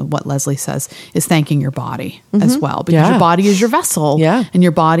piggyback on what Leslie says, is thanking your body as well, because your body is your vessel, and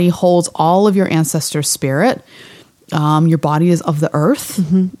your body holds all of your ancestors' spirit. Your body is of the earth,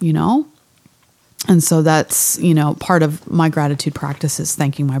 And so that's, part of my gratitude practice is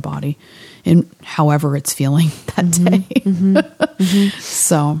thanking my body in however it's feeling that day.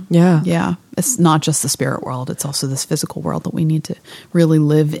 So, yeah, it's not just the spirit world. It's also this physical world that we need to really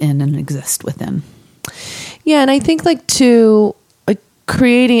live in and exist within. Yeah. And I think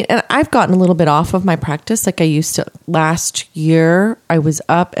creating, and I've gotten a little bit off of my practice. Like I used to last year, I was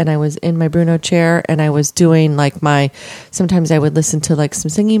up and I was in my Bruno chair and I was doing sometimes I would listen to some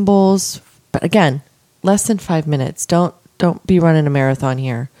singing bowls. But again, less than 5 minutes. Don't be running a marathon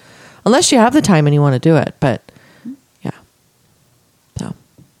here. Unless you have the time and you want to do it. But yeah. So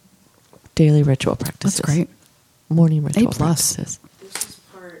daily ritual practices. That's great. Morning ritual A+. practices. There's this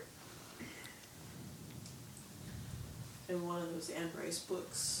part in one of those Anne Rice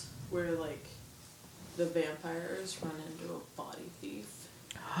books where the vampires run into a body thief.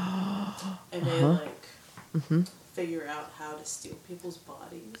 And they figure out how to steal people's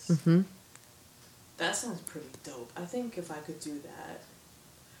bodies. Mm-hmm. That sounds pretty dope. I think if I could do that,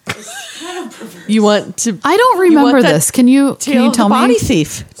 it's kind of perverse. You want to? I don't remember this. Can you tell me? Body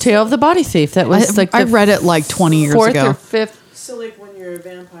thief. Tale of the Body Thief. That was I read it 20 years ago. 4th or 5th. So when you're a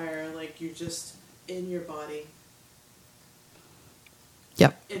vampire, you're just in your body.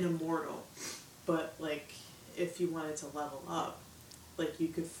 Yep. And immortal, but if you wanted to level up, you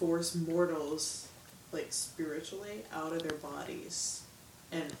could force mortals spiritually out of their bodies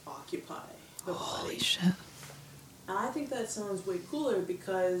and occupy the body. Holy shit. And I think that sounds way cooler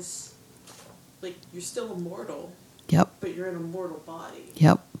because you're still immortal. Yep. But you're in a mortal body.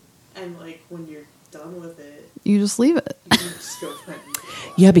 Yep. And when you're done with it, you just leave it. You can just go find people.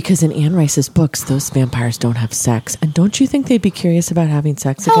 Yeah, because in Anne Rice's books, those vampires don't have sex. And don't you think they'd be curious about having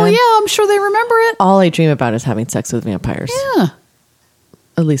sex again? Hell yeah, I'm sure they remember it. All I dream about is having sex with vampires. Yeah.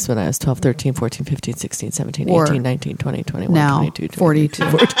 At least when I was 12, 13, 14, 15, 16, 17, 18, 19, 20, 21, now, 22, 42.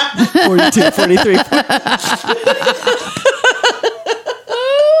 42, 43.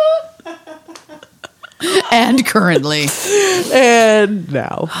 And currently. And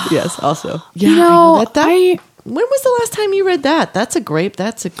now. Yes, also. Yeah, when was the last time you read that?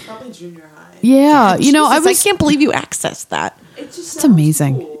 Probably junior high. Yeah, I can't believe you accessed that. It's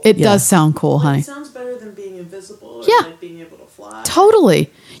amazing. Cool. It does sound cool, honey. It sounds better than being invisible. Yeah. And, being able to fly.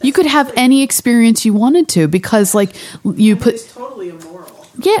 Totally. You could have any experience you wanted to because you put. It's totally immoral.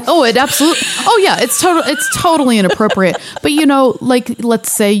 Yeah. Oh, it absolutely. Oh, yeah. It's totally inappropriate. But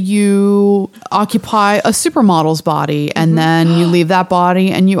let's say you occupy a supermodel's body, and then you leave that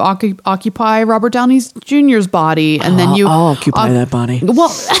body, and you occupy Robert Downey Jr.'s body, and then you I'll occupy that body.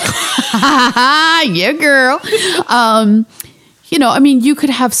 Well, yeah, girl. You could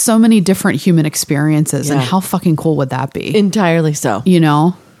have so many different human experiences, and how fucking cool would that be? Entirely so.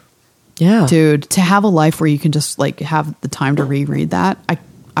 Yeah. Dude, to have a life where you can just have the time to reread that,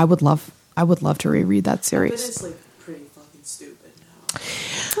 I would love to reread that series. But it's pretty fucking stupid now.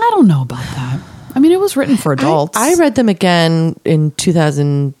 I don't know about that. I mean, it was written for adults. I read them again in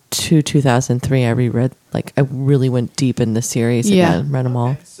 2002, 2003. I reread, I really went deep in the series again, read them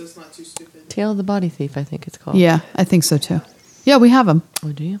all. So it's not too stupid. Tale of the Body Thief, I think it's called. Yeah, I think so too. Yeah, we have them.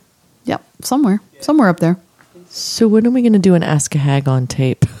 Oh, do you? Yep, somewhere up there. So when are we going to do an Ask a Hag on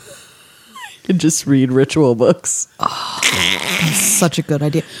tape? And just read ritual books. Oh, that's such a good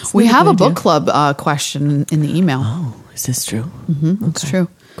idea. We have a book club question in the email. Oh, is this true? Mm-hmm, it's true.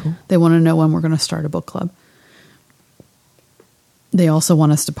 Cool. They want to know when we're going to start a book club. They also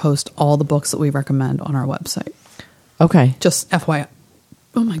want us to post all the books that we recommend on our website. Okay. Just FYI.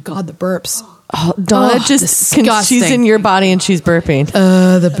 Oh my God, the burps. Oh, Donna she's in your body and she's burping.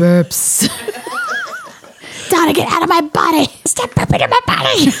 The burps. Donna, get out of my body. Stop burping in my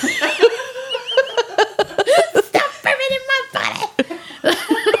body. Stop burping in my body.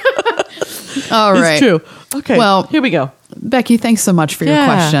 All right. It's true. Okay. Well, here we go. Becky, thanks so much for your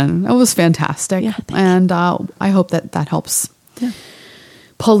question. It was fantastic. Yeah, and I hope that helps. Yeah.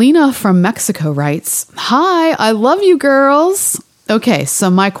 Paulina from Mexico writes, "Hi, I love you girls." Okay, so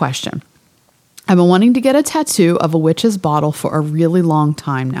my question. I've been wanting to get a tattoo of a witch's bottle for a really long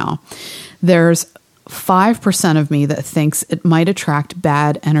time now. There's 5% of me that thinks it might attract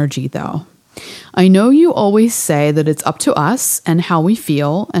bad energy, though. I know you always say that it's up to us and how we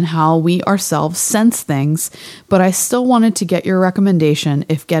feel and how we ourselves sense things, but I still wanted to get your recommendation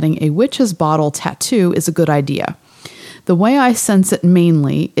if getting a witch's bottle tattoo is a good idea. The way I sense it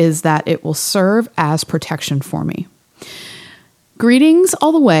mainly is that it will serve as protection for me. Greetings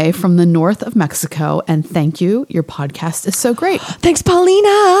all the way from the north of Mexico, and thank you. Your podcast is so great. Thanks, Paulina.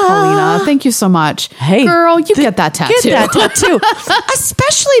 Paulina, thank you so much. Hey, girl, you get that tattoo. Get that tattoo.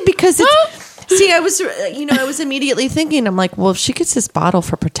 Especially because it's... See, I was immediately thinking, I'm like, well, if she gets this bottle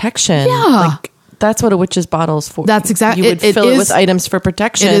for protection, That's what a witch's bottle is for. That's exactly. You would fill it with items for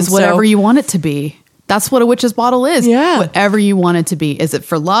protection. It is whatever you want it to be. That's what a witch's bottle is. Yeah. Whatever you want it to be. Is it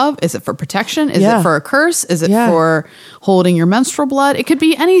for love? Is it for protection? Is it for a curse? Is it for holding your menstrual blood? It could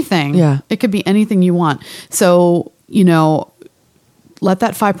be anything. Yeah. It could be anything you want. So, let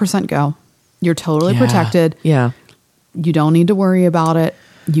that 5% go. You're totally protected. Yeah. You don't need to worry about it.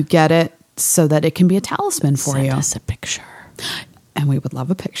 You get it so that it can be a talisman for you. Send us a picture. And we would love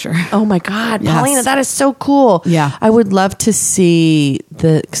a picture. Oh my God, Yes. Paulina, that is so cool. Yeah. I would love to see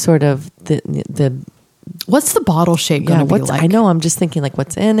the sort of the What's the bottle shape going to be like? I know. I'm just thinking like,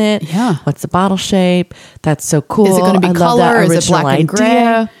 what's in it? Yeah. What's the bottle shape? That's so cool. Is it going to be I love that color? Is it black and original gray?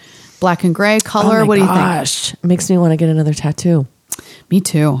 idea. Black and gray color? Oh my what do you think? gosh. It makes me want to get another tattoo. Me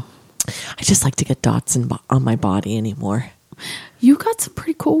too. I just like to get dots on my body anymore. You got some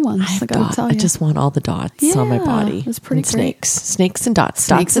pretty cool ones. I gotta tell you. I just want all the dots on my body. It's pretty great. Snakes and dots.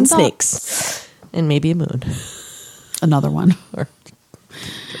 Snakes dots and and snakes. And maybe a moon. Another one.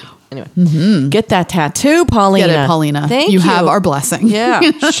 Anyway, get that tattoo, Paulina. Get it, Paulina. Thank you. You have our blessing. Yeah.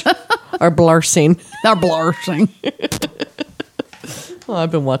 Our blursing. Our blursing. Well,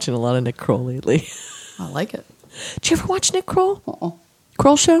 I've been watching a lot of Nick Kroll lately. I like it. Did you ever watch Nick Kroll? Uh-uh.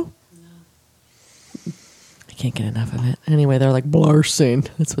 Kroll Show? I can't get enough of it. Anyway, they're like blursing.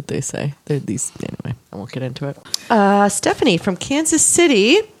 That's what they say. They're these. Anyway, I won't get into it. Stephanie from Kansas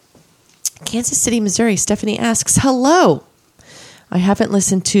City, Missouri. Stephanie asks, hello. I haven't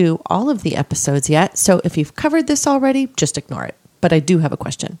listened to all of the episodes yet, so if you've covered this already, just ignore it. But I do have a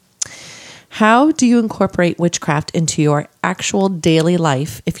question. How do you incorporate witchcraft into your actual daily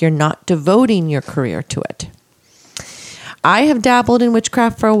life if you're not devoting your career to it? I have dabbled in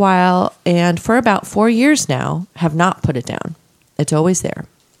witchcraft for a while, and for about 4 years now, have not put it down. It's always there,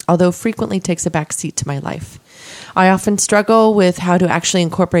 although frequently takes a back seat to my life. I often struggle with how to actually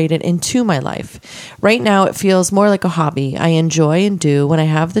incorporate it into my life. Right now, it feels more like a hobby I enjoy and do when I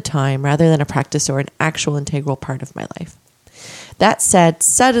have the time rather than a practice or an actual integral part of my life. That said,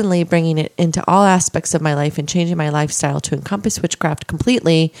 suddenly bringing it into all aspects of my life and changing my lifestyle to encompass witchcraft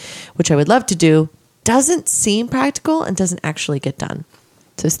completely, which I would love to do, doesn't seem practical and doesn't actually get done.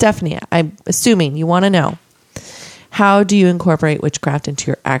 So, Stephanie, I'm assuming you want to know, how do you incorporate witchcraft into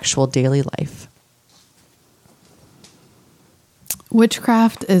your actual daily life?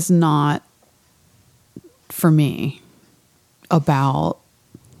 Witchcraft is not, for me, about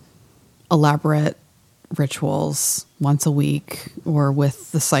elaborate rituals once a week or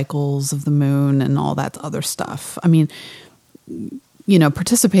with the cycles of the moon and all that other stuff. I mean,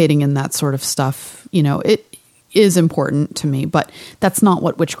 participating in that sort of stuff, it is important to me, but that's not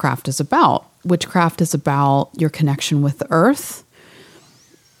what witchcraft is about. Witchcraft is about your connection with the earth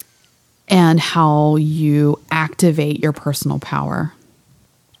and how you activate your personal power.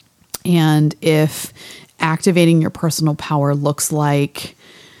 And if activating your personal power looks like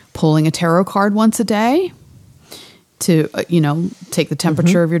pulling a tarot card once a day to, take the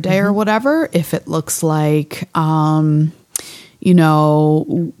temperature of your day or whatever, if it looks like,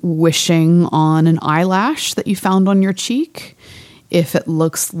 wishing on an eyelash that you found on your cheek, if it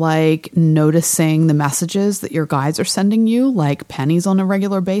looks like noticing the messages that your guides are sending you, like pennies on a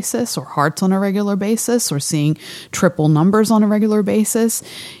regular basis or hearts on a regular basis or seeing triple numbers on a regular basis,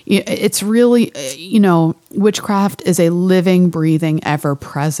 it's really, witchcraft is a living, breathing,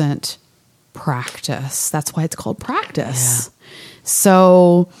 ever-present practice. That's why it's called practice. Yeah.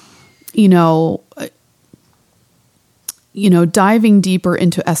 So, diving deeper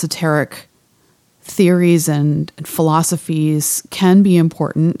into esoteric theories and philosophies can be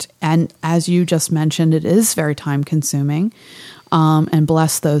important. And as you just mentioned, it is very time consuming. And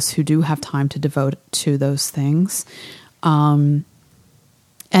bless those who do have time to devote to those things. And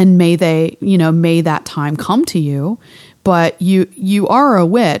may that time come to you. But you are a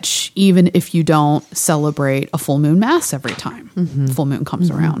witch, even if you don't celebrate a full moon mass every time full moon comes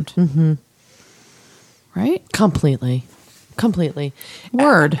around. Mm-hmm. Right? Completely.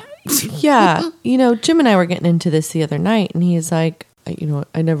 Word. Yeah. Jim and I were getting into this the other night, and he's like,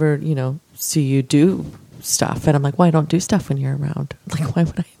 I never, see you do stuff. And I'm like, well, I don't do stuff when you're around. Like, why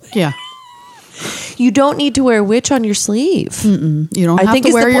would I? Yeah. You don't need to wear a witch on your sleeve. Mm-mm. You don't have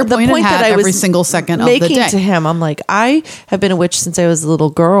to wear your pointed hat every single second of the day. To him, I'm like, I have been a witch since I was a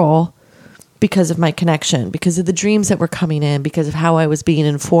little girl because of my connection, because of the dreams that were coming in, because of how I was being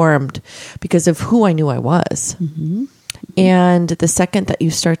informed, because of who I knew I was. Mm-hmm. And the second that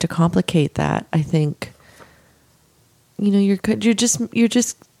you start to complicate that, I think, you're just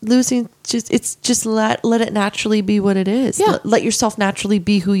losing. Just let it naturally be what it is. Yeah. Let yourself naturally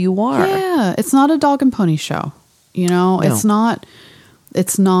be who you are. Yeah, it's not a dog and pony show. No. It's not.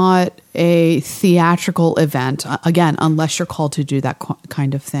 It's not a theatrical event. Again, unless you're called to do that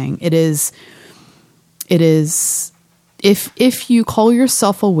kind of thing. It is, if you call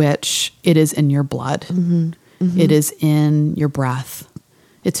yourself a witch, it is in your blood. Mm-hmm. Mm-hmm. It is in your breath.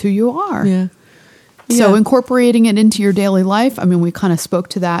 It's who you are. Yeah. So incorporating it into your daily life. I mean, we kind of spoke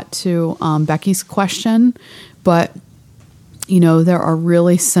to that to Becky's question, but there are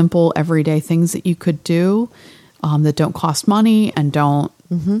really simple everyday things that you could do that don't cost money and don't,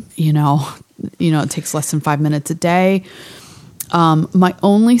 it takes less than 5 minutes a day. My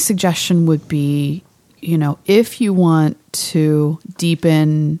only suggestion would be, if you want to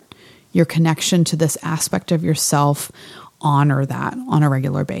deepen your connection to this aspect of yourself, honor that on a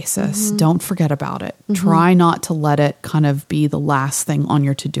regular basis. Mm-hmm. Don't forget about it. Mm-hmm. Try not to let it kind of be the last thing on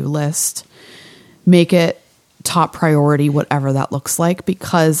your to-do list. Make it top priority, whatever that looks like,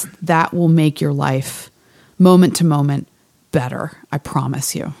 because that will make your life moment to moment better. I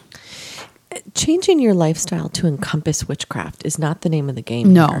promise you. Changing your lifestyle to encompass witchcraft is not the name of the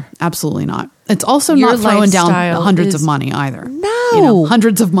game. No, here. Absolutely not. It's also not throwing down hundreds of money either. No.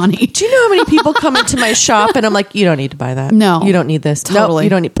 Hundreds of money. Do you know how many people come into my shop and I'm like, you don't need to buy that. No. You don't need this. Totally. No, you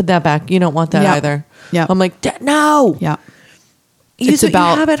don't need, put that back. You don't want that either. Yeah. I'm like, no. Yeah. Use what you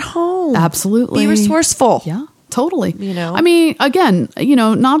have at home. Absolutely. Be resourceful. Yeah. Totally. I mean, again,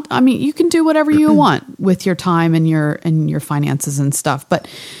 you can do whatever you want with your time and your finances and stuff, but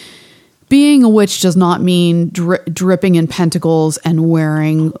being a witch does not mean dripping in pentacles and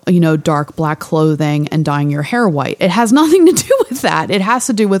wearing, dark black clothing and dyeing your hair white. It has nothing to do with that. It has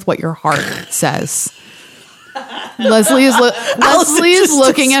to do with what your heart says. Leslie is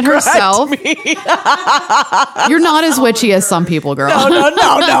looking at herself. You're not as witchy as some people, girl. No.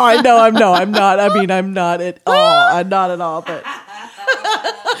 I know. I'm not. I mean, I'm not at all. I'm not at all. But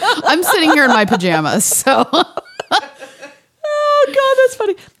I'm sitting here in my pajamas. So. Oh God, that's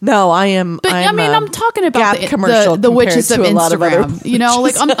funny. No, I am. But I'm talking about the witches of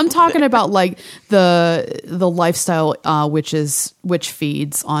Instagram. I'm talking about like the lifestyle witch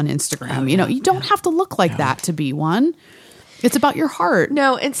feeds on Instagram. You don't have to look like that to be one. It's about your heart.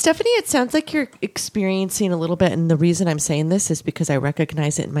 No, and Stephanie, it sounds like you're experiencing a little bit, and the reason I'm saying this is because I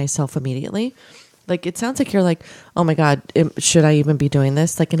recognize it in myself immediately. Like, it sounds like you're like, oh my God, should I even be doing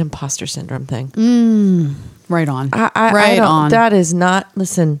this? Like an imposter syndrome thing. Right on. Right on. That is not,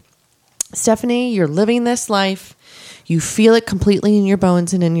 listen, Stephanie, you're living this life. You feel it completely in your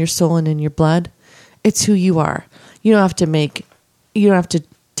bones and in your soul and in your blood. It's who you are. You don't have to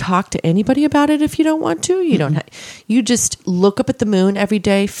talk to anybody about it if you don't want to. You just look up at the moon every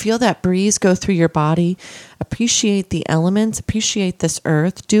day, feel that breeze go through your body, appreciate the elements, appreciate this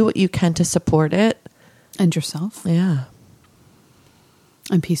earth, do what you can to support it. And yourself. Yeah.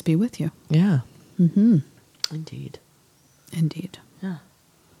 And peace be with you. Yeah. Mm-hmm. Indeed. Yeah.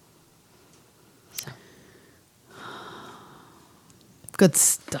 So. Good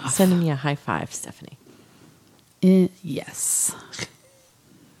stuff. Sending you a high five, Stephanie. Yes.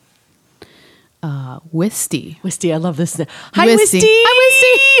 Wisty. Wisty, I love this. Hi, Wisty. Wisty. Hi,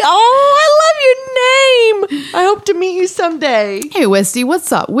 Wisty. Oh, I love your name. I hope to meet you someday. Hey, Wisty,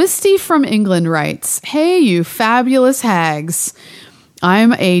 what's up? Wisty from England writes, hey, you fabulous hags.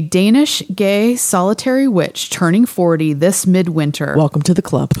 I'm a Danish gay solitary witch turning 40 this midwinter. Welcome to the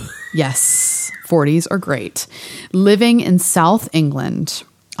club. Yes, 40s are great. Living in South England.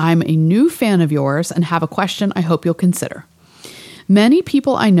 I'm a new fan of yours and have a question I hope you'll consider. Many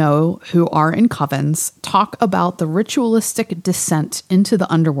people I know who are in covens talk about the ritualistic descent into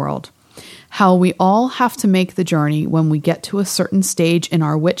the underworld, how we all have to make the journey when we get to a certain stage in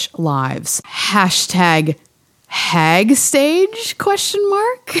our witch lives. #hag stage ? I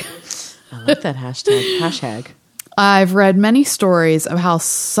like that hashtag. I've read many stories of how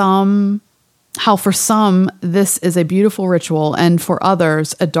for some this is a beautiful ritual and for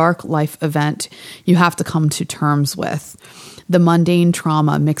others a dark life event you have to come to terms with. The mundane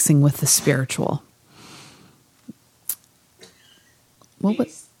trauma mixing with the spiritual.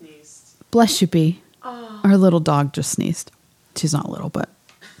 Bless you, Bee. Oh. Our little dog just sneezed. She's not little, but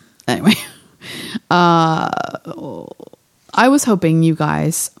anyway. I was hoping you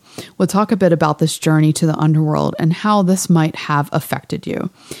guys would talk a bit about this journey to the underworld and how this might have affected you.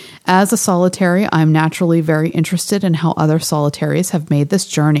 As a solitary, I'm naturally very interested in how other solitaries have made this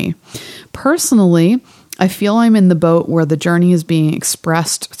journey. Personally, I feel I'm in the boat where the journey is being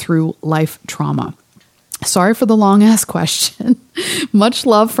expressed through life trauma. Sorry for the long ass question. Much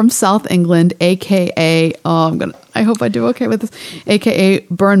love from South England, aka I hope I do okay with this, aka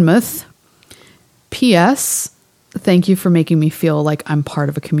Bournemouth. P.S. Thank you for making me feel like I'm part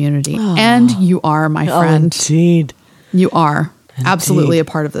of a community. Oh. And you are, my friend. Oh, indeed. You are. absolutely a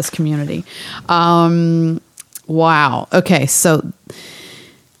part of this community. Wow. Okay. So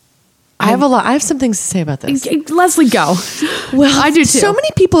I have some things to say about this. Leslie, go. Well, I do too. So many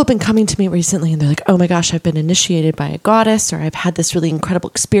people have been coming to me recently and they're like, oh my gosh, I've been initiated by a goddess, or I've had this really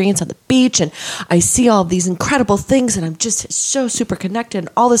incredible experience on the beach and I see all of these incredible things and I'm just so super connected and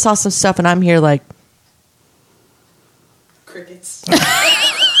all this awesome stuff. And I'm here like, crickets.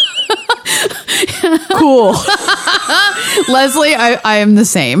 Cool. Leslie, I am the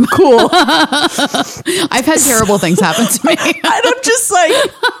same. Cool. I've had terrible things happen to me. And I'm just like,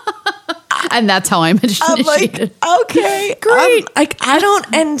 and that's how I'm initiated. like, okay, great. I don't,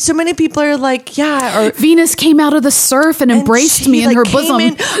 and so many people are like, yeah, or Venus came out of the surf and embraced me in her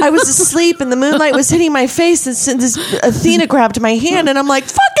bosom. I was asleep and the moonlight was hitting my face, and this Athena grabbed my hand, and I'm like,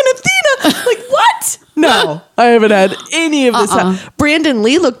 fucking Athena! Like, what? No, I haven't had any of this. Brandon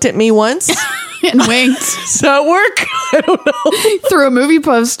Lee looked at me once and winked. Does that work? I don't know. Through a movie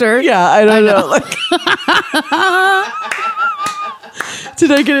poster. Yeah, I don't know. Like,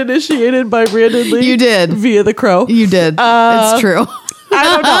 did I get initiated by Brandon Lee? You did. Via the crow. You did. It's true. I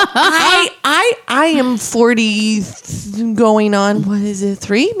don't know. I am 40 going on, what is it,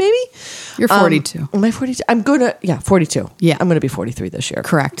 3 maybe? You're 42. Am I 42? I'm going to, 42. Yeah. I'm going to be 43 this year.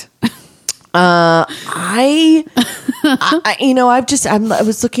 Correct. I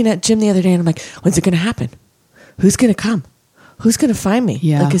was looking at Jim the other day and I'm like, when's it going to happen? Who's going to come? Who's going to find me?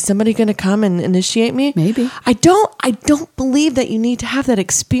 Yeah. Like, is somebody going to come and initiate me? Maybe. I don't believe that you need to have that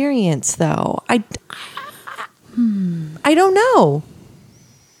experience though. I don't know.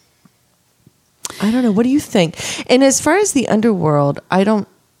 I don't know. What do you think? And as far as the underworld, I don't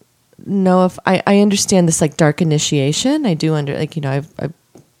know if I understand this like dark initiation. I do I've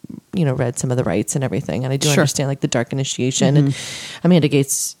read some of the rites and everything, and I do understand like the dark initiation. And Amanda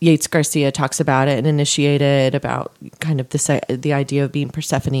Yates Garcia talks about it and initiated about kind of this the idea of being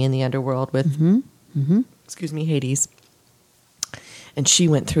Persephone in the underworld with Hades. And she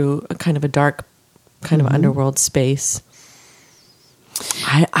went through a kind of a dark kind of underworld space.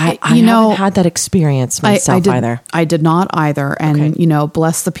 I haven't had that experience myself either. I did not either. And,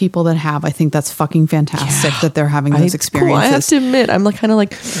 bless the people that have. I think that's fucking fantastic that they're having those experiences. Cool. I have to admit, I'm like kind of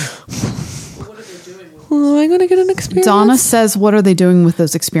like, What are they doing with am I going to get an experience? Donna says, what are they doing with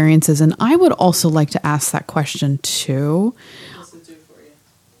those experiences? And I would also like to ask that question too. What's it do for you?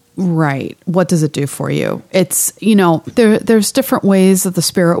 Right. What does it do for you? It's, there's different ways that the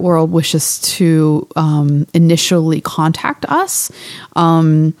spirit world wishes to initially contact us.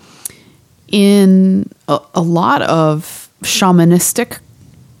 In a lot of shamanistic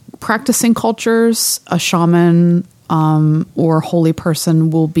practicing cultures, a shaman or holy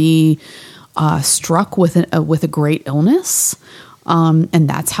person will be struck with a great illness, and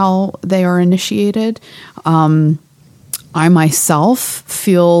that's how they are initiated. I myself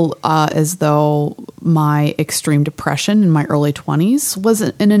feel as though my extreme depression in my early 20s was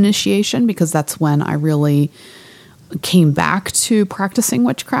an initiation, because that's when I really came back to practicing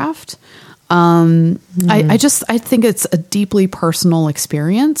witchcraft. I think it's a deeply personal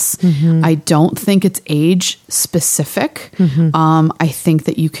experience. I don't think it's age specific. I think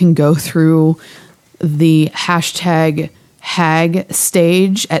that you can go through the #hag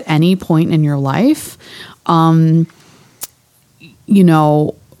stage at any point in your life. I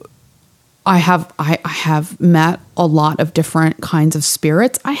have met a lot of different kinds of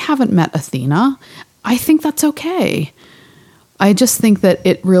spirits. I haven't met Athena. I think that's okay. I just think that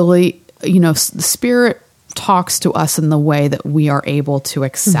it really, the spirit talks to us in the way that we are able to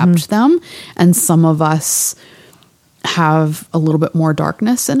accept them. And some of us have a little bit more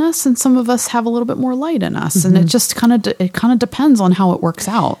darkness in us, and some of us have a little bit more light in us. And it just kind of depends on how it works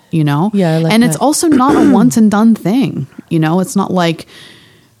out, Yeah. I like and that. it's also not a once and done thing. It's not like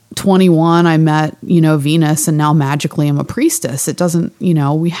 21, I met, Venus, and now magically I'm a priestess. It doesn't,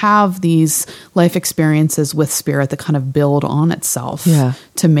 we have these life experiences with spirit that kind of build on itself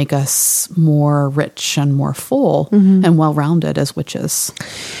to make us more rich and more full and well-rounded as witches.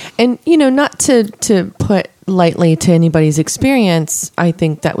 And, not to put lightly to anybody's experience, I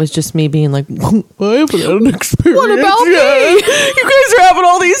think that was just me being like, I haven't had an experience. What about me? You guys are having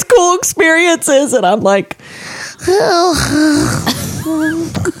all these cool experiences. And I'm like,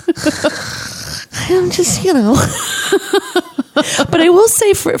 I'm just, But I will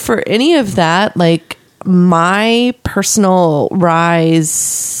say for any of that, like my personal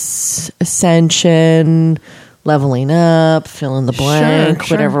rise, ascension, leveling up, fill in the blank,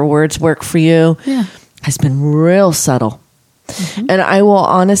 Sure. whatever words work for you, has been real subtle. And I will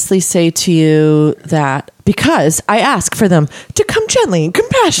honestly say to you that because I ask for them to come gently and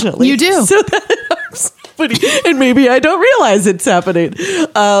compassionately. You do. So that happening, and maybe I don't realize it's happening.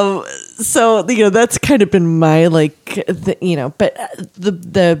 So that's kind of been my but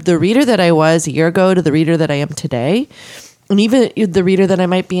the reader that I was a year ago to the reader that I am today, and even the reader that I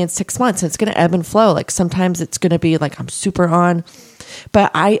might be in 6 months, it's going to ebb and flow. Like sometimes it's going to be like I'm super on,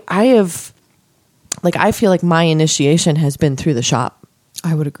 but I feel like my initiation has been through the shop.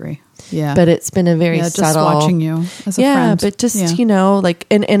 I would agree. Yeah. But it's been a very subtle. Just watching you as a friend. But just,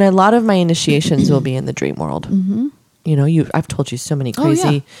 and a lot of my initiations will be in the dream world. Mm-hmm. I've told you so many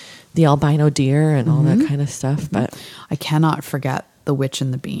crazy, the albino deer and all that kind of stuff. But I cannot forget the witch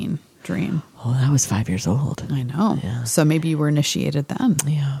and the bean dream. Oh, that was 5 years old. I know. Yeah. So maybe you were initiated then.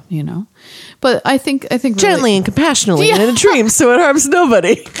 Yeah. But I think gently really, and compassionately in a dream, so it harms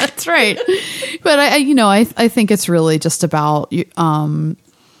nobody. That's right. But I think it's really just about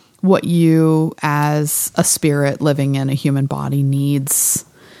what you as a spirit living in a human body needs.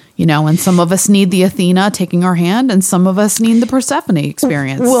 And some of us need the Athena taking our hand, and some of us need the Persephone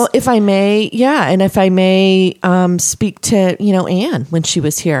experience. Well, if I may, and if I may speak to, Anne when she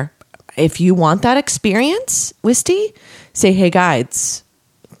was here. If you want that experience, Wisty, say, hey, guides,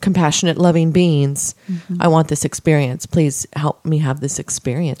 compassionate, loving beings, I want this experience. Please help me have this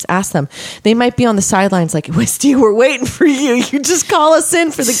experience. Ask them. They might be on the sidelines like, Wisty, we're waiting for you. You just call us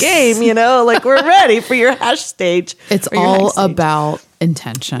in for the game, like we're ready for your hash stage. It's all about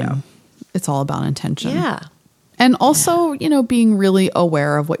intention. Yeah. It's all about intention. Yeah. And also, being really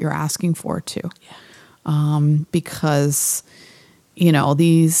aware of what you're asking for too. Yeah. Because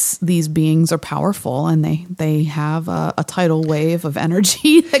these beings are powerful, and they have a tidal wave of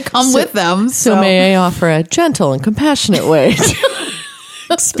energy that come with them. So may I offer a gentle and compassionate way to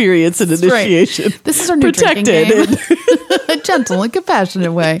experience an initiation? Right. This is our new drinking game. A gentle and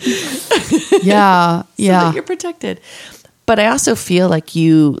compassionate way. Yeah, so that you're protected. But I also feel like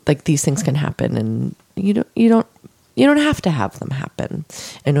these things can happen, and you don't have to have them happen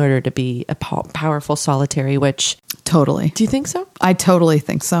in order to be a powerful solitary witch. Totally. Do you think so? I totally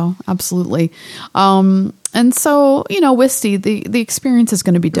think so. Absolutely. And so, Wisty, the experience is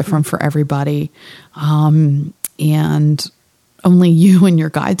going to be different for everybody. And only you and your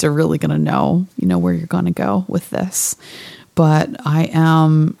guides are really going to know, where you're going to go with this. But I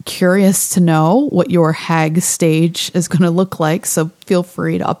am curious to know what your hag stage is going to look like. So feel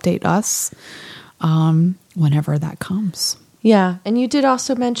free to update us whenever that comes. Yeah. And you did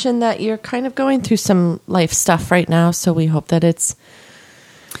also mention that you're kind of going through some life stuff right now. So we hope that it's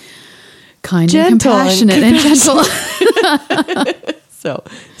kind and compassionate and gentle. So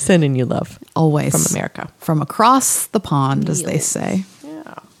sending you love. Always. From America. From across the pond, as they say.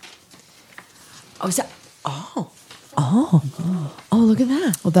 Yeah. Oh, is that? Oh, look at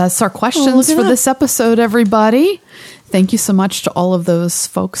that. Well, that's our questions for this episode, everybody. Thank you so much to all of those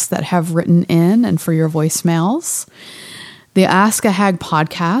folks that have written in and for your voicemails. The Ask a Hag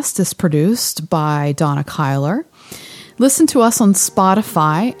podcast is produced by Donna Kyler. Listen to us on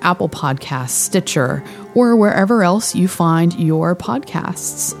Spotify, Apple Podcasts, Stitcher, or wherever else you find your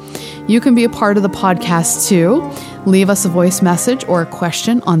podcasts. You can be a part of the podcast too. Leave us a voice message or a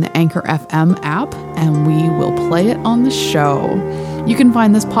question on the Anchor FM app, and we will play it on the show. You can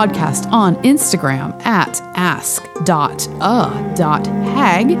find this podcast on Instagram at ask.a.hag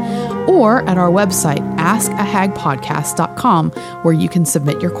or at our website, askahagpodcast.com, where you can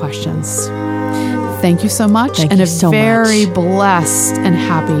submit your questions. Thank you so much. Thank you so very much. Blessed and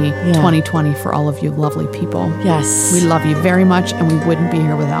happy 2020 for all of you lovely people. Yes. We love you very much, and we wouldn't be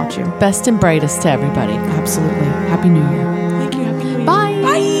here without you. Best and brightest to everybody. Absolutely. Happy New Year. Thank you. Happy New Year. Bye.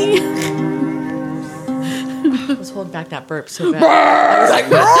 I was holding back that burp so bad. I was like,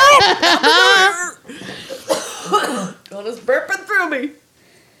 God is burping through me.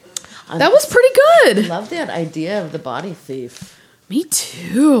 That was pretty good. I love that idea of the body thief. Me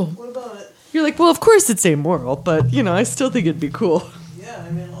too. What about it? You're like, well, of course it's amoral, but, I still think it'd be cool. Yeah,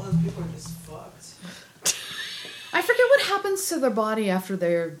 I mean, all those people are just fucked. I forget what happens to their body after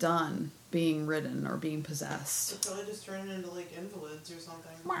they're done being ridden or being possessed. They'll probably just turn into, invalids or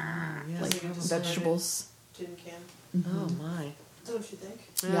something. Like vegetables. Tin can. Oh, my. Don't you think?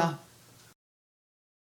 Yeah.